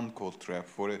or one cold trap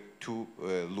for 2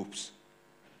 loops?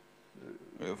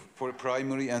 For a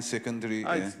primary and secondary?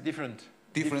 It's different.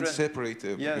 Different separate?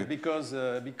 Yeah, because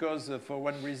for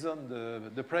one reason,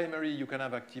 the primary you can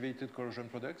have activated corrosion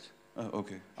products.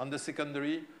 Okay. On the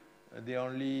secondary, the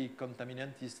only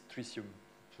contaminant is tritium.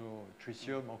 So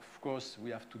tritium, of course,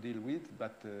 we have to deal with,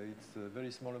 but it's a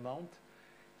very small amount,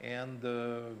 and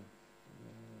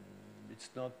it's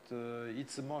not.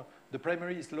 It's more. The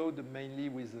primary is loaded mainly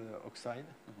with oxide,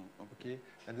 okay,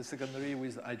 and the secondary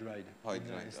with hydride.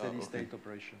 In steady state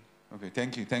operation. Okay,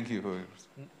 thank you for yours.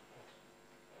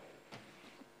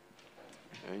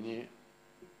 Any?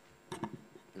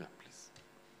 Yeah, please.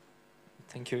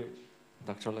 Thank you,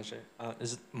 Dr. LATGE.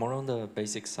 Is it more on the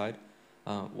basic side?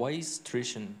 Why is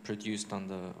tritium produced on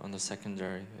the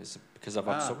secondary? Is it because of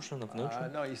absorption of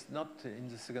nutrients? No, it's not in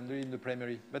the secondary, in the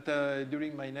primary. But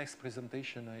during my next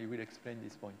presentation, I will explain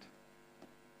this point.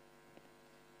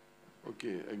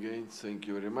 Okay, again, thank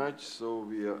you very much. So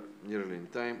we are nearly in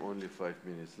time, only 5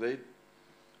 minutes late.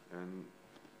 And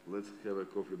let's have a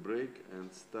coffee break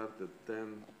and start at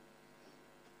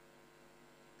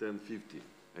 10:50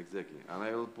 exactly. And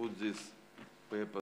I will put this paper